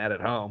stream that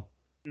at home.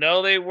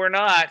 No, they were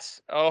not.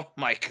 Oh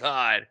my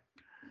God.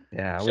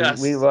 Yeah, we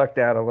Just lucked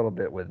out a little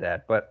bit with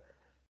that, but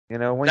that's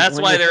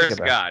when why you think there's a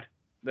about God.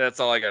 That's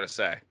all I gotta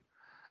say.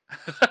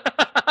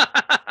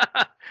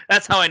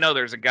 That's how I know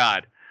there's a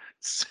God.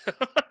 So,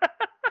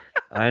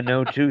 I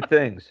know two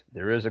things: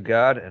 there is a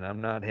God, and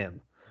I'm not him.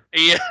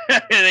 yeah,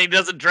 and he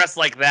doesn't dress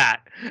like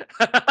that.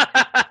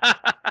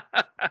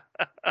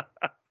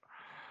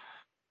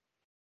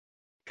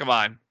 Come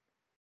on.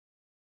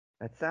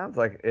 That sounds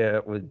like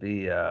it would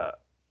be a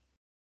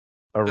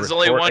There's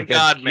only retort one against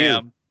God, Q.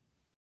 ma'am.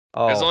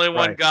 There's Oh, only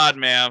one right, God,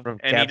 ma'am, from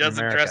and he Captain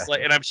doesn't dress America.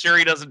 like, and I'm sure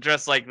he doesn't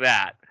dress like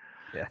that.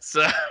 Yeah.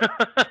 So,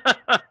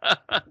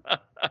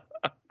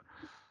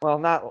 Well,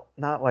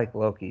 not like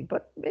Loki,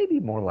 but maybe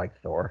more like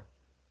Thor.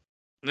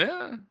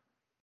 yeah,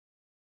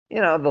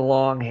 The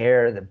long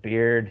hair, the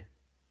beard,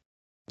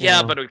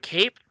 yeah, but a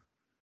cape.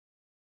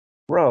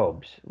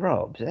 robes.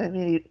 I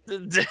mean,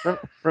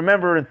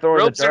 remember in Thor: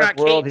 The Robes are Dark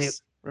not World,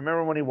 capes.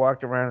 remember when he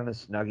walked around in a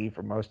snuggie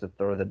for most of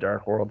Thor: The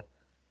Dark World?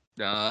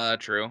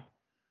 True.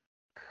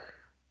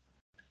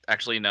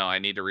 Actually, no. I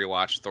need to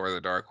rewatch Thor: The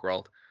Dark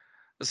World.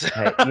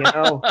 Hey,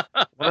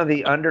 one of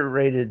the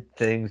underrated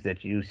things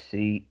that you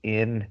see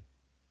in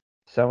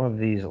some of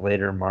these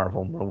later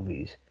Marvel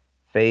movies,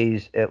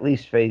 at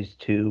least phase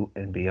 2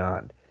 and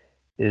beyond,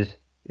 is,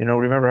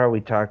 remember how we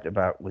talked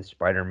about with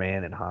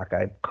Spider-Man and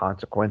Hawkeye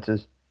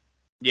consequences?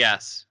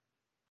 Yes.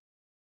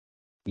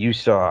 You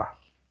saw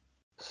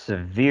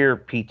severe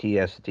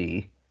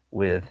PTSD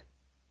with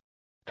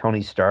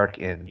Tony Stark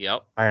in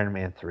Yep. Iron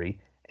Man 3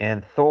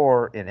 and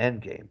Thor in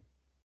Endgame.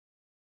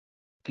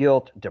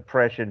 Guilt,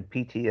 depression,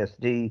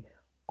 PTSD,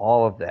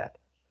 all of that.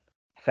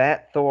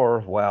 Fat Thor,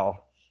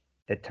 while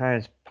at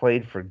times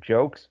played for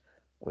jokes,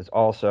 was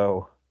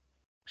also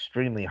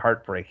extremely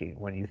heartbreaking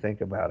when you think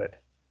about it.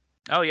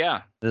 Oh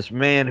yeah. This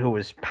man who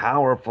was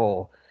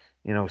powerful,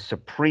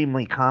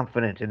 supremely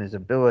confident in his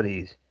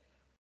abilities,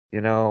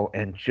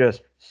 and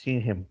just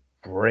seeing him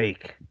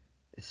break,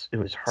 it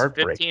was It's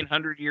heartbreaking.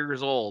 1,500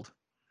 years old.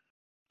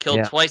 Killed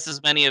Yeah, twice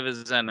as many of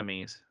his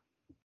enemies.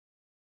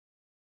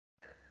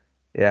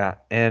 yeah,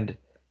 and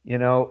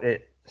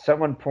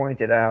someone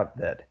pointed out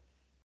that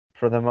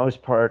for the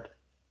most part,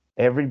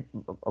 a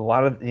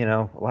lot of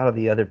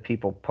the other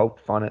people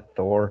poked fun at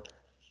Thor,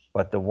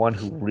 but the one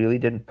who really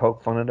didn't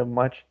poke fun at him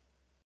much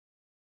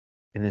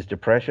in his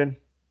depression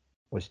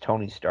was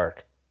Tony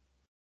Stark.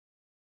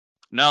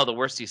 No, the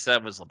worst he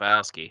said was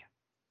Lebowski.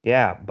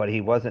 Yeah, but he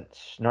wasn't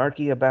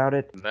snarky about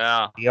it.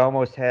 No. He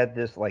almost had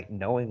this like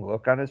knowing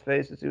look on his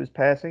face as he was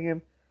passing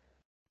him.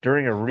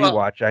 During a Well,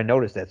 rewatch, I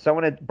noticed that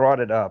someone had brought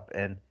it up,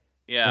 and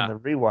in yeah. the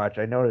rewatch,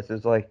 I noticed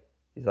it's like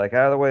he's like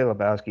out of the way,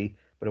 Lebowski,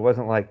 but it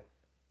wasn't like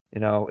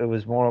it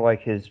was more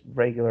like his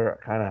regular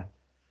kind of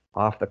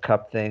off the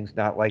cup things,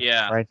 not like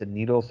Yeah. trying to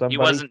needle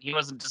somebody. He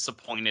wasn't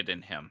disappointed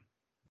in him.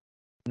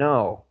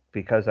 No,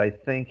 because I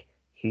think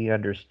he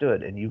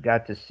understood, and you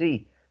got to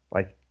see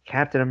like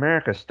Captain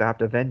America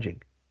stopped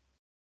avenging,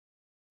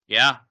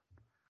 Yeah.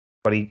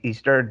 but he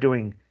started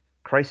doing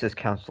crisis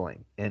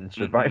counseling and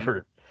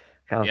survivor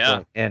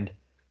Yeah. counseling,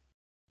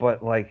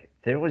 but like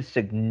there was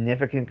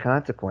significant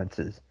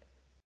consequences.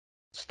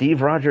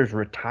 Steve Rogers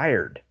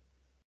retired.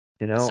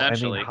 I mean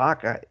Essentially.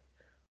 Hawkeye.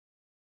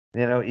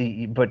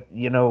 But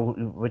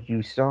what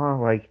you saw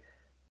like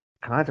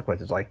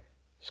consequences like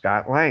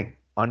Scott Lang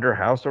under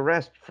house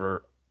arrest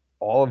for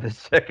all of his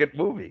second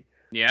movie.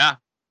 Yeah.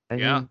 I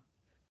Yeah.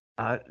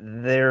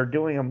 mean, they're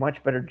doing a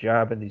much better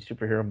job in these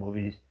superhero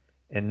movies,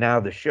 and now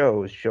the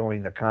show is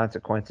showing the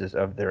consequences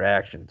of their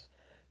actions.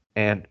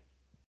 And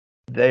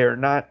they are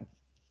not,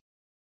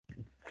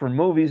 for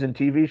movies and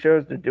TV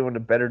shows, they're doing a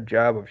better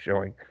job of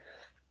showing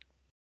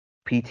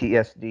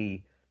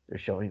PTSD, they're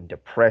showing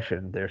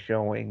depression, they're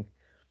showing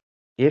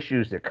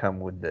issues that come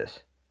with this,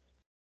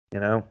 you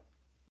know?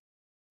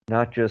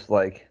 Not just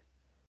like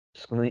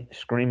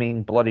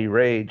screaming bloody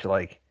rage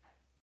like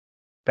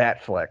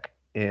Batfleck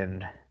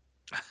in.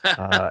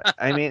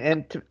 I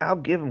mean, I'll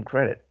give him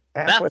credit.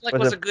 Affleck Batfleck was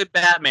was a good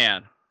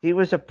Batman. he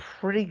was a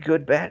pretty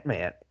good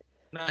Batman.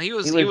 No, He he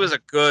was, was a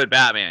good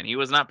Batman. He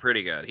was not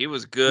pretty good. He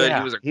was good. He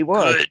yeah, was a he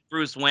was. good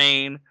Bruce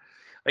Wayne.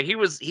 Like he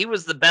was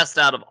the best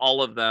out of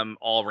all of them,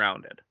 all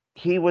rounded.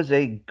 He was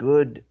a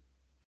good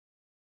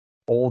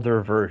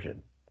older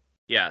version.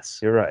 Yes.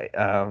 You're right.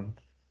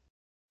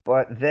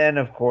 But then,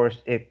 of course,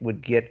 it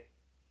would get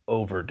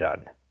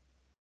overdone.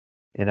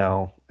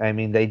 I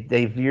mean,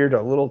 they veered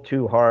a little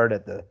too hard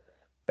at the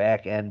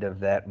back end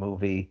of that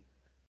movie.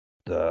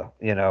 The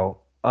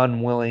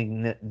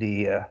unwillingness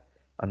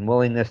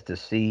to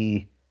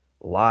see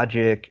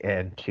logic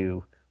and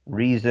to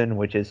reason,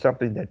 which is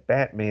something that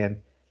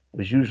Batman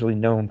was usually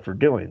known for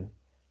doing.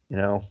 You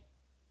know,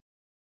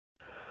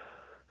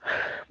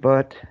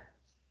 but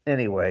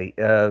anyway,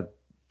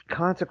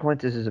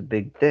 consequences is a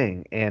big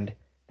thing, and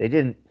they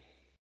didn't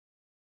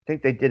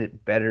think they did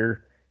it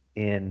better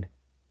in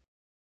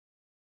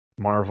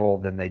Marvel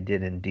than they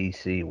did in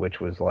DC, which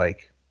was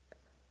like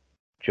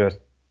just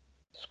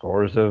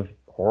scores of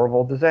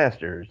horrible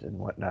disasters and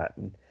whatnot.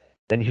 And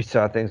then you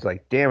saw things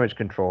like damage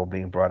control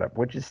being brought up,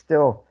 which is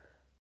still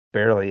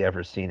barely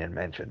ever seen and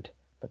mentioned.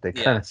 But they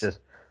kind of Yes. just,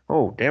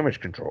 oh, damage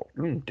control,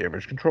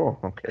 damage control,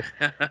 okay.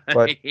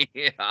 But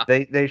Yeah.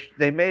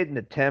 they made an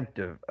attempt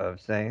of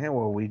saying, hey,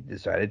 well, we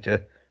decided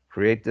to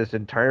create this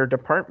entire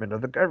department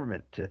of the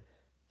government to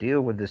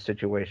deal with this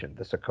situation,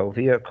 the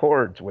Sokovia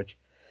Accords, which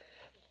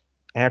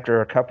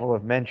after a couple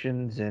of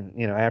mentions and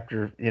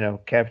after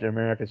Captain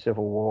America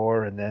Civil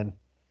War and then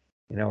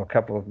a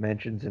couple of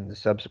mentions in the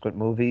subsequent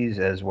movies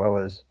as well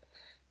as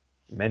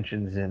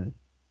mentions in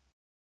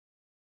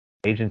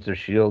Agents of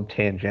Shield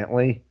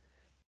tangentially,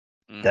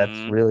 that's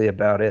Hmm. really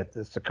about it.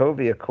 The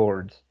Sokovia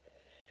Accords,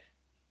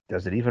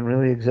 does it even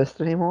really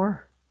exist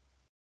anymore?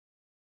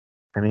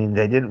 I mean,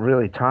 they didn't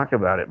really talk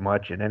about it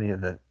much in any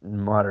of the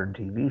modern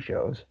TV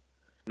shows.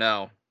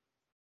 No.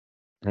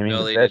 I mean,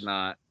 No, they did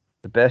not.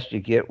 the best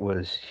you get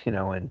was,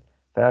 in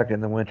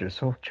Falcon the Winter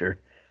Soldier,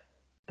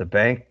 the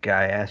bank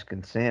guy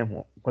asking Sam,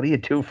 well, what do you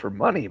do for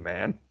money,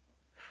 man?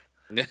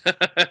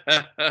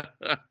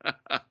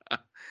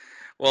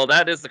 Well,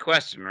 that is the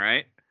question,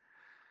 right?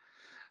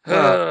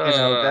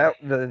 Well, that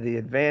the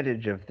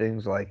advantage of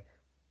things like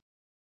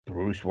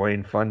Bruce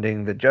Wayne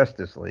funding the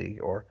Justice League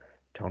or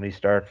Tony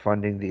Stark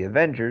funding the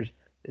Avengers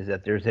is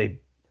that there's a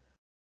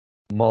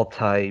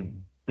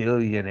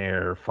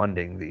multi-billionaire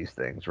funding these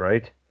things,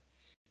 right?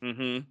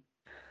 Hmm.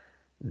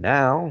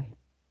 Now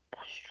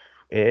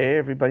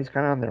everybody's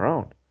kind of on their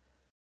own.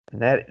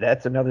 And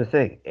that's another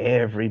thing.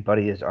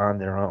 Everybody is on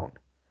their own.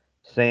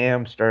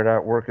 Sam started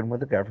out working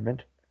with the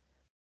government,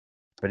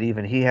 but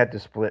even he had to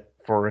split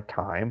for a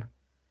time,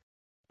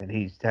 and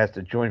he has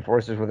to join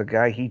forces with a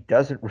guy he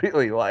doesn't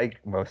really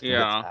like most of the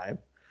Yeah. time.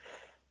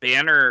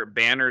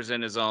 Banner's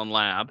in his own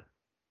lab.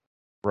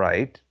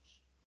 Right.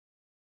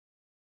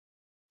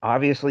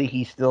 Obviously,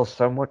 he's still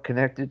somewhat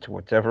connected to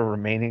whatever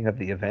remaining of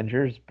the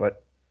Avengers,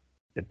 but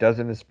it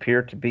doesn't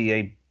appear to be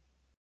a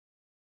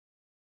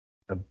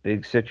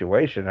big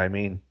situation. I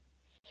mean,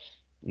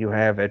 you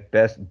have at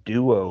best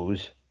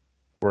duos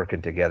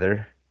working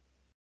together.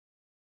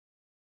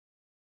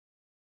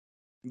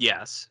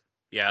 Yes.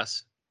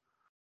 Yes.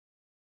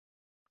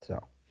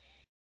 So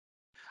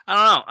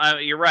I don't know.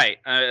 You're right.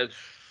 I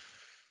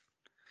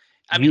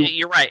mean, you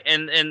you're right,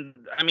 and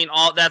I mean,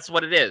 all that's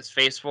what it is.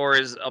 Phase 4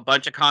 is a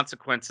bunch of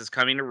consequences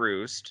coming to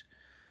roost,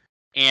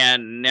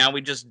 and now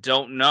we just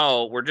don't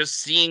know. We're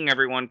just seeing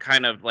everyone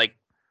kind of like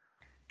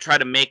try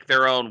to make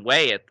their own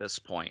way at this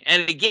point.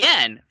 And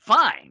again,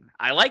 fine.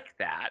 I like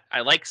that.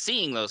 I like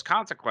seeing those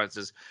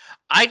consequences.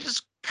 I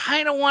just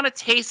kind of want a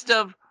taste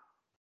of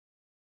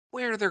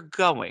where they're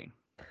going.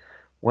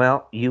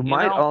 well, you You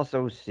might know?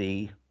 also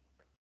see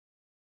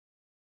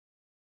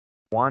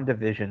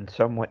WandaVision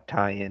somewhat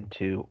tie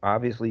into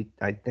obviously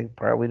I think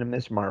probably to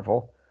Miss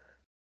Marvel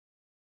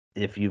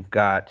if you've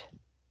got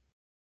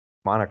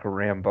Monica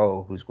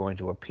Rambeau who's going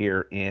to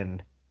appear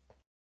in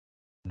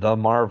The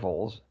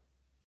Marvels.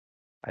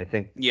 I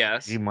think she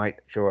Yes. might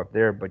show up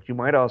there, but you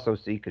might also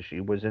see because she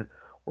wasn't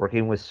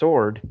working with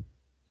Sword.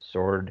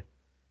 Sword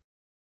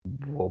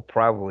will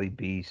probably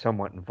be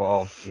somewhat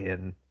involved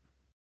in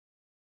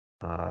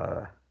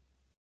uh,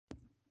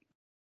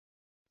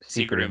 Secret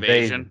Secret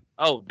Invasion. Invasion.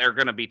 Oh, they're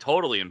going to be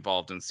totally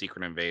involved in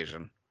Secret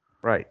Invasion.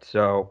 Right.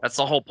 So That's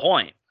the whole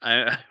point.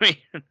 I mean,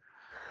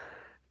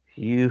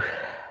 you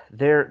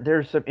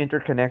there's some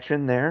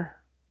interconnection there.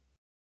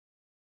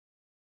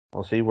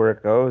 We'll see where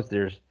it goes.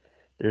 There's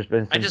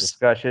been I some just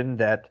discussion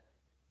that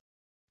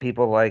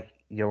people like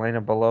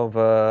Yelena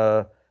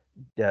Belova,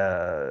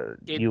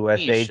 U.S.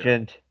 Asia.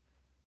 agent,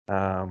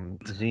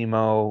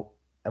 Zemo,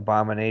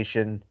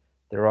 Abomination,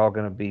 they're all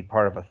going to be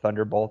part of a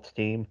Thunderbolts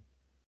team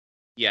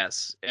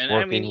Yes. And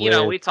I mean, working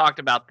with. we talked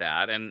about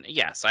that. And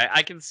yes,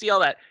 I can see all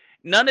that.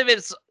 None of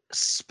it's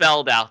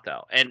spelled out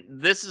though. And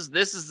this is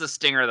the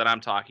stinger that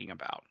I'm talking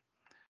about.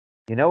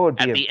 You know, it would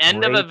be At a the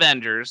end of great.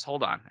 Avengers,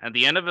 hold on. At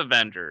the end of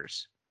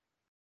Avengers,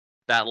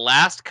 that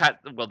last cut,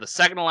 well, the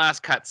second to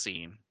last cut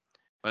scene,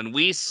 when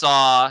we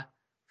saw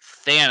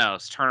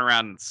Thanos turn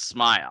around and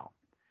smile,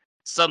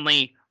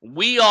 suddenly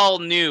we all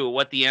knew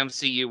what the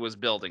MCU was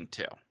building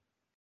to.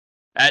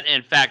 And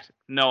in fact,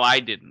 no, I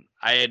didn't.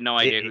 I had no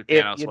idea who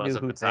If Thanos you was knew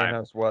at who the time.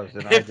 Thanos was,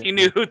 and I If you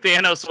knew didn't. who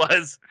Thanos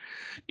was,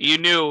 you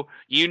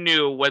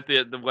knew what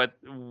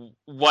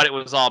what it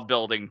was all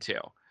building to,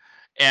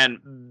 and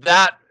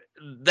that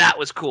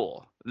was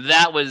cool.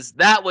 That's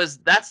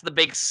the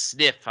big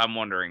sniff I'm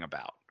wondering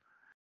about,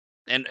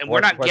 and we're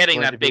not What's getting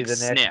going to that be big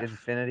the next sniff.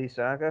 Infinity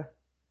Saga?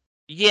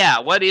 Yeah,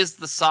 what is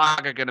the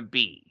saga gonna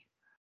be?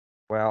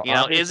 Well, Is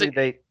obviously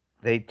it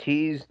they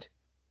teased.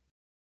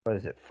 What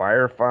is it?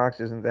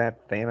 Firefox? Isn't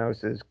that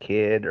Thanos'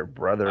 kid or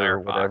brother or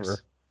Firefox,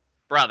 whatever?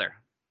 brother?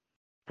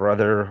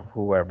 Brother, But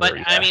whoever.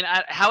 I Yeah. mean,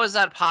 how is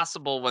that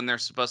possible when they're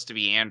supposed to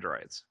be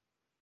androids?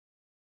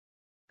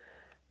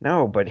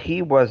 No, but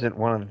he wasn't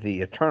one of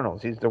the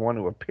Eternals. He's the one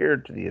who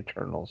appeared to the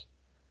Eternals.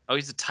 Oh,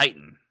 he's a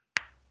Titan.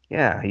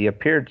 Yeah, he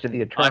appeared to the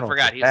Oh, I Eternals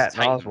forgot with he's a Patton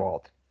Titan.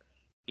 Oswalt.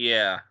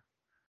 Yeah.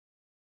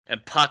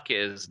 And Puck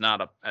is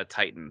not a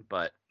Titan,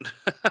 but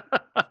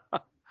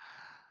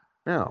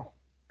No.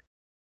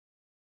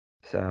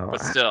 So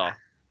but still.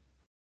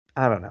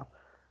 I don't know.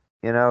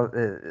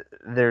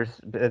 There's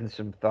been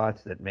some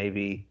thoughts that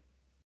maybe,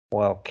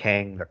 well,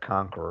 Kang the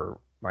Conqueror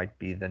might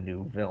be the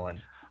new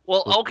villain.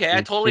 Well, okay,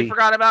 I totally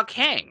forgot about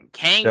Kang.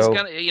 Kang's So-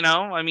 gonna,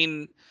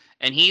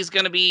 and he's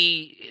gonna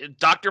be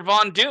Dr.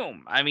 Von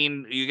Doom. I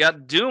mean, you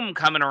got Doom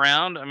coming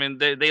around. I mean,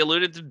 they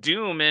alluded to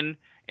Doom in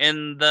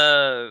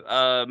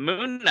the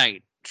Moon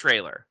Knight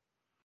trailer.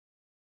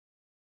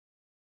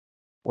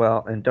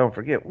 Well, and don't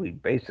forget, we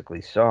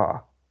basically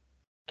saw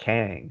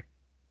Kang,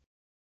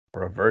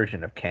 or a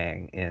version of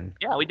Kang in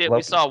Yeah, we did. We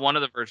Loki. saw one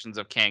of the versions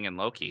of Kang in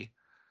Loki.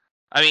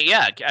 I mean,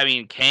 yeah,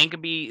 Kang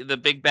could be the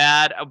big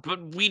bad,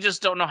 but we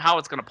just don't know how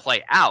it's gonna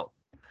play out.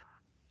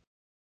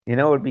 You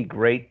know, it would be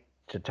great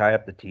to tie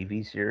up the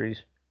TV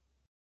series.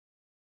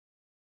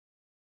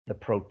 The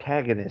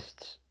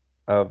protagonists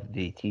of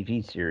the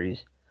TV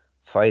series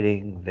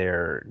fighting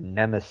their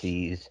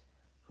nemesis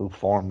who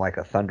form like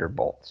a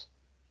Thunderbolts.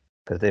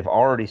 Because they've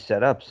already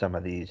set up some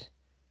of these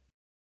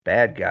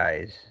bad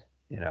guys,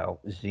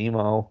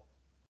 Zemo,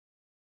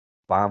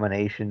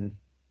 Abomination.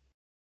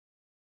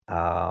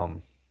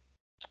 I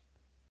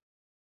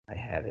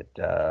had it,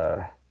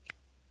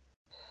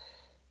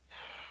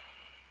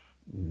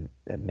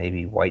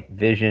 maybe White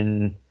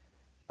Vision.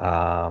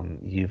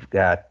 You've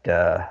got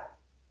Yelena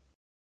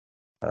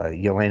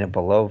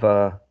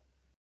Belova.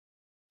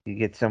 You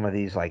get some of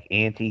these like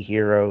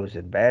anti-heroes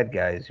and bad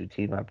guys who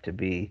team up to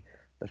be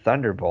the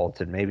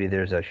Thunderbolts, and maybe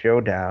there's a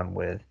showdown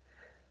with,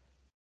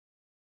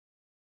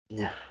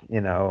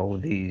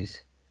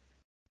 these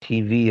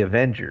TV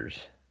Avengers.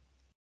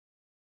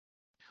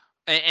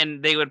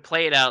 And they would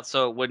play it out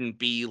so it wouldn't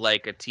be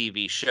like a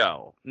TV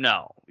show.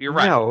 No, you're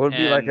right. No, it would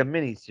be like a And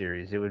mini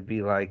series. It would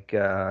be like,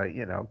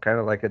 kind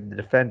of like the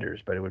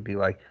Defenders, but it would be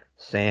like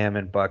Sam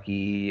and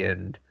Bucky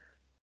and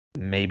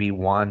maybe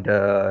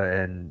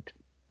Wanda and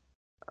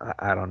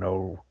I don't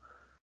know,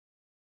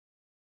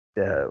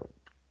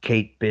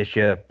 Kate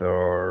Bishop,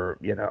 or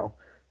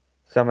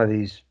some of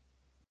these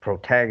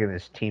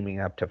protagonists teaming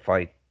up to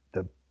fight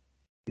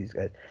these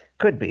guys.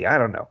 Could be, I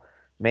don't know.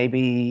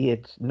 Maybe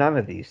it's none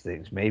of these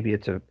things. Maybe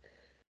it's going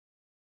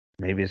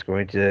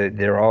to.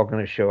 They're all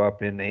going to show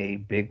up in a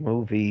big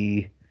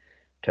movie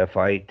to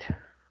fight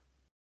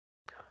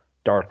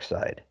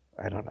Darkseid.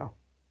 I don't know.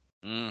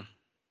 Mm.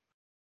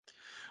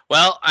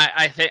 Well,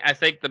 I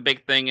think the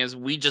big thing is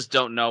we just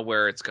don't know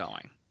where it's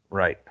going.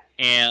 Right.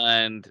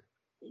 And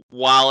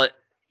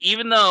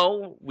even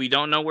though we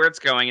don't know where it's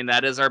going, and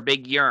that is our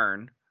big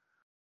yearn,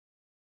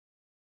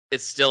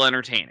 it's still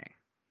entertaining,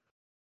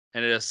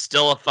 and it is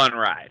still a fun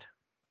ride.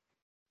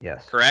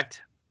 Yes.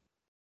 Correct?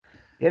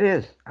 It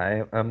is.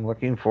 I'm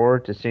looking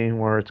forward to seeing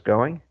where it's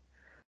going.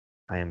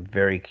 I am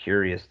very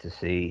curious to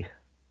see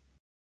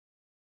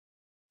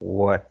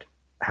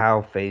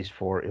how Phase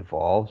 4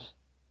 evolves,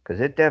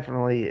 because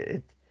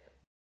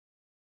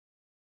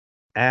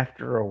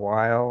after a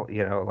while,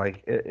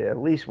 like at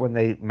least when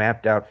they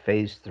mapped out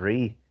Phase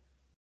 3,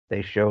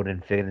 they showed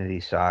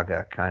Infinity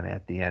Saga kind of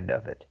at the end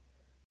of it.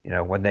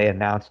 When they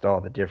announced all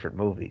the different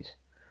movies.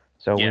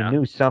 So we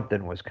knew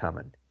something was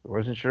coming. We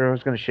wasn't sure it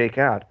was going to shake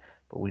out,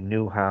 but we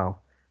knew how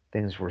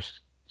things were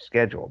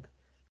scheduled.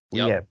 We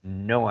have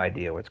no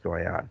idea what's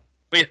going on.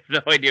 We have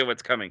no idea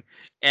what's coming.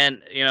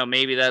 And,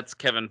 maybe that's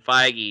Kevin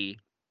Feige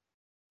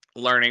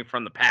learning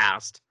from the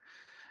past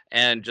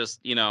and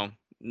just,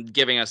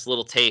 giving us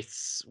little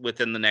tastes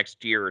within the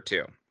next year or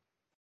two.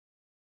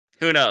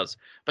 Who knows?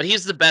 But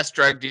he's the best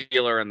drug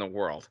dealer in the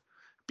world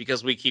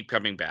because we keep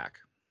coming back.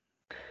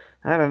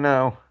 I don't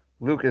know.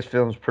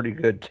 Lucasfilm's pretty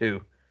good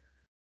too.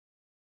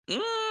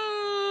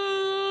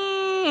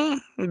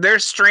 Their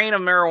strain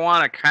of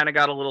marijuana kind of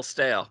got a little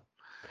stale.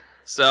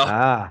 So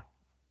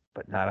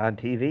but not on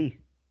TV.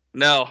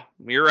 No,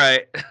 you're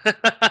right.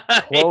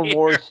 Clone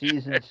Wars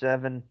Season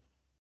 7,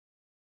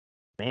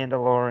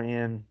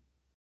 Mandalorian,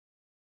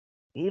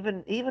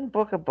 even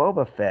Book of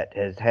Boba Fett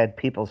has had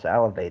people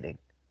salivating.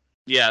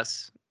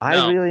 Yes.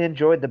 I really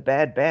enjoyed the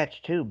Bad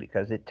Batch too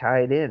because it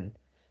tied in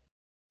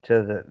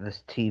to the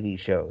TV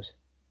shows,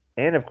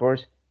 and of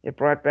course it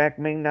brought back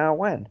Ming-Na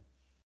Wen.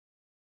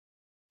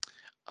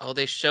 Oh,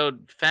 they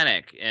showed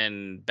Fennec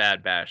in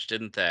Bad Batch,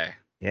 didn't they?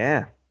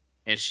 Yeah.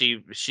 And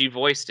she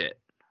voiced it.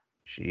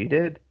 She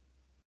did.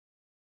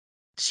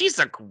 She's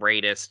the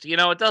greatest.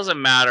 It doesn't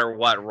matter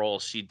what role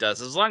she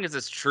does. As long as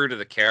it's true to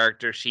the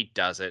character, she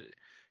does it.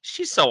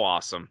 She's so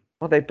awesome.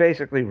 Well, they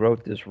basically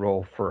wrote this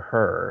role for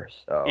her,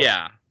 so...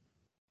 Yeah.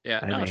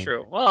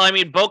 True. Well,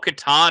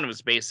 Bo-Katan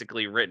was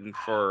basically written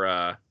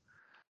for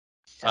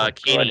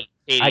Katie.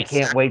 I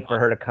can't wait for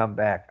her to come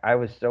back. I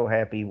was so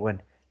happy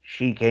when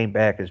she came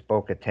back as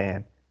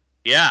Bo-Katan.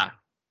 Yeah.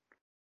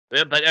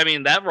 But,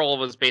 that role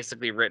was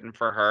basically written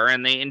for her,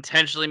 and they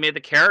intentionally made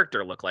the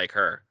character look like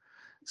her.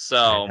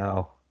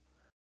 So...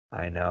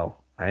 I know.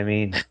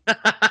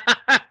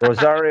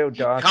 Rosario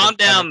Dawson... Calm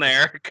down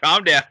there.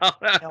 Calm down. No,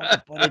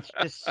 but it's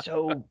just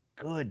so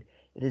good.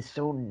 it is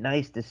so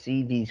nice to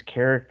see these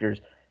characters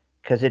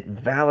because it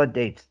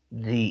validates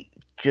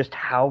just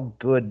how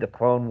good the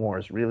Clone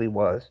Wars really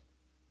was.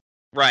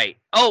 Right.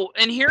 Oh,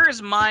 and here's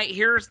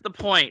the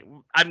point.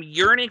 I'm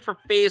yearning for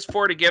Phase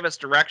 4 to give us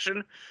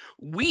direction.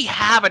 We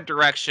have a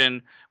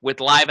direction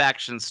with live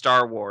action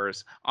Star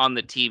Wars on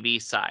the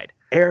TV side.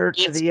 Heir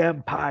to the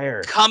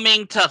Empire.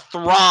 Coming to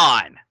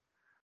Thrawn.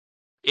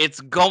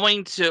 It's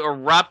going to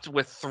erupt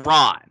with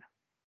Thrawn.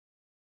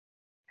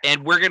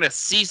 And we're going to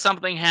see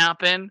something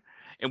happen.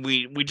 And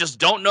we just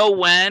don't know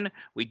when.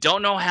 We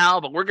don't know how.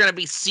 But we're going to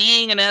be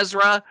seeing an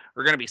Ezra.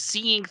 We're going to be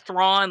seeing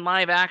Thrawn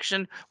live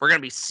action. We're going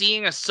to be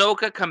seeing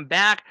Ahsoka come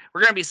back. We're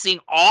going to be seeing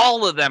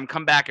all of them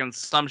come back in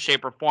some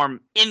shape or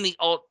form in the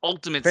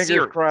ultimate series.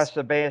 Fingers crossed,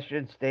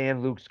 Sebastian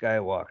Stan, Luke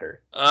Skywalker.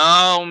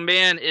 Oh,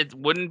 man. It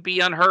wouldn't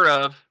be unheard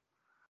of.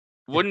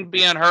 Wouldn't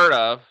be unheard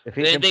of. If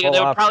he can pull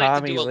off probably Tommy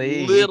have to do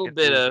Lee, a little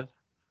bit of...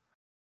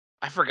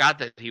 I forgot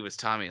that he was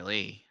Tommy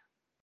Lee.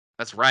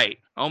 That's right.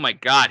 Oh my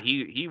God,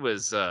 he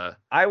was.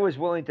 I was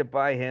willing to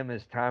buy him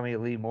as Tommy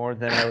Lee more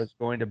than I was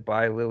going to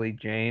buy Lily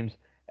James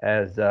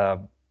as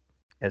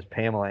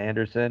Pamela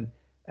Anderson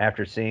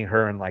after seeing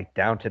her in like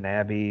Downton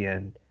Abbey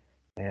and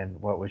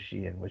what was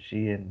she in? Was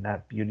she in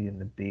not Beauty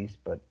and the Beast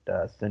but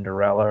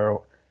Cinderella?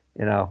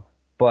 You know,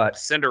 but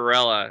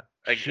Cinderella.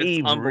 Like, she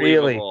it's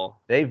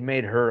unbelievable. Really, they've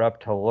made her up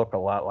to look a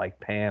lot like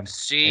Pam.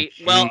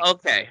 Well,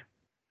 okay.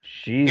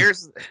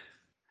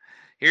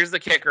 Here's the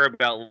kicker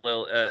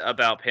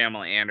about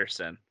Pamela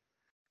Anderson,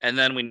 and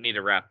then we need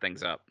to wrap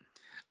things up.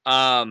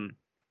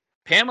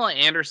 Pamela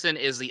Anderson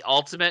is the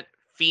ultimate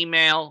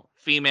female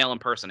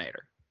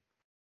impersonator.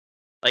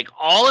 Like,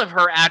 all of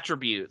her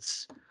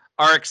attributes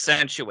are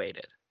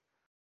accentuated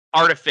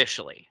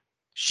artificially.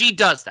 She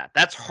does that.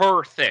 That's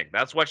her thing.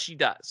 That's what she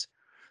does.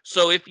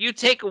 So if you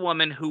take a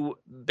woman who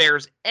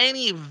bears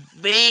any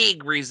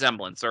vague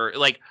resemblance, or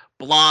like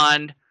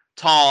blonde,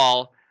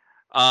 tall,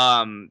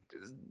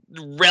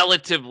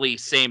 relatively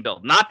same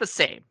build, not the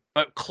same,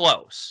 but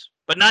close,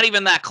 but not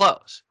even that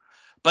close.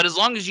 But as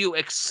long as you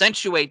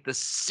accentuate the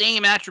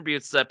same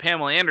attributes that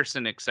Pamela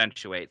Anderson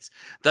accentuates,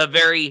 the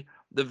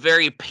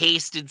very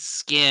pasted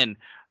skin,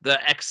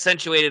 the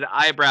accentuated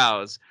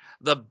eyebrows,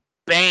 the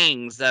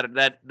bangs that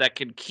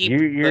can keep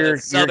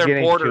the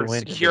southern border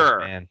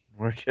secure.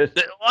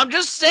 I'm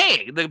just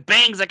saying, the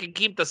bangs that can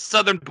keep the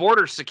southern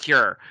border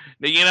secure.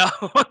 You know,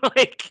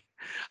 like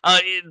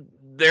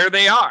there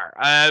they are.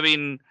 I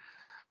mean.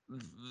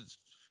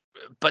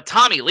 But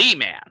Tommy Lee,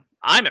 man,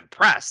 I'm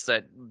impressed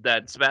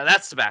that's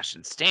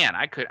Sebastian Stan.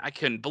 I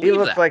couldn't believe that. He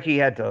looks like he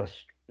had to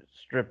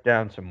strip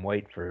down some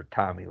weight for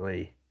Tommy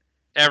Lee.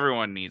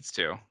 Everyone needs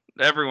to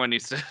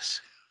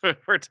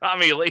for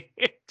Tommy Lee.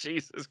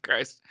 Jesus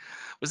Christ,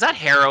 was that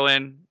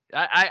heroin?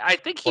 I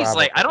think he's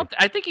Probably.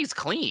 I think he's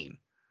clean.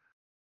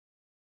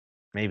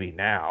 Maybe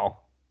now.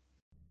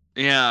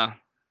 Yeah.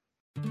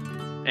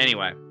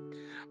 Anyway.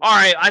 All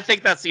right, I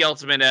think that's the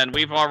ultimate end.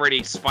 We've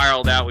already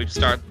spiraled out. We've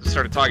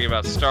started talking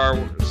about Star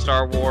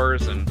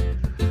Wars and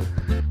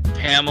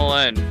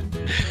Pamela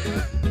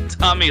and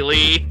Tommy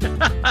Lee.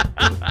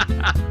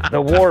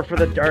 The war for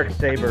the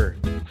Darksaber.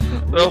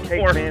 We'll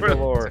take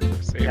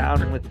Mandalore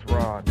down with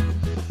Thrawn.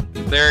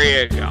 There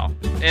you go.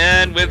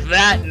 And with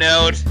that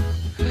note,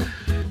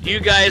 you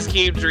guys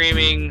keep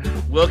dreaming.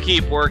 We'll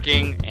keep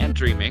working and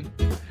dreaming.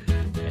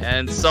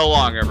 And so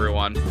long,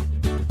 everyone.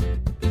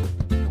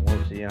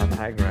 On the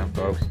high ground,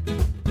 folks.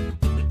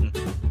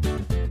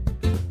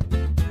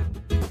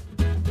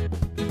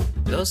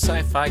 Those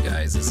Sci-Fi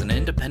Guys is an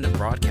independent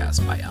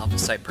broadcast by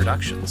AlphaSite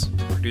Productions,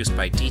 produced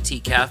by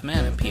DT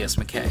Cavman and P.S.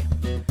 McKay.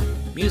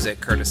 Music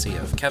courtesy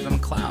of Kevin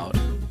MacLeod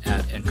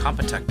at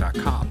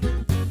Incompetech.com.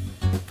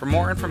 For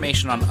more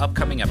information on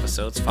upcoming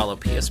episodes, follow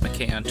P.S.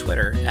 McKay on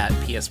Twitter at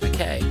P.S.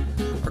 McKay,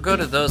 or go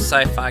to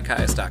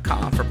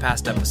thosescifiguys.com for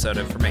past episode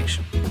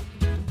information.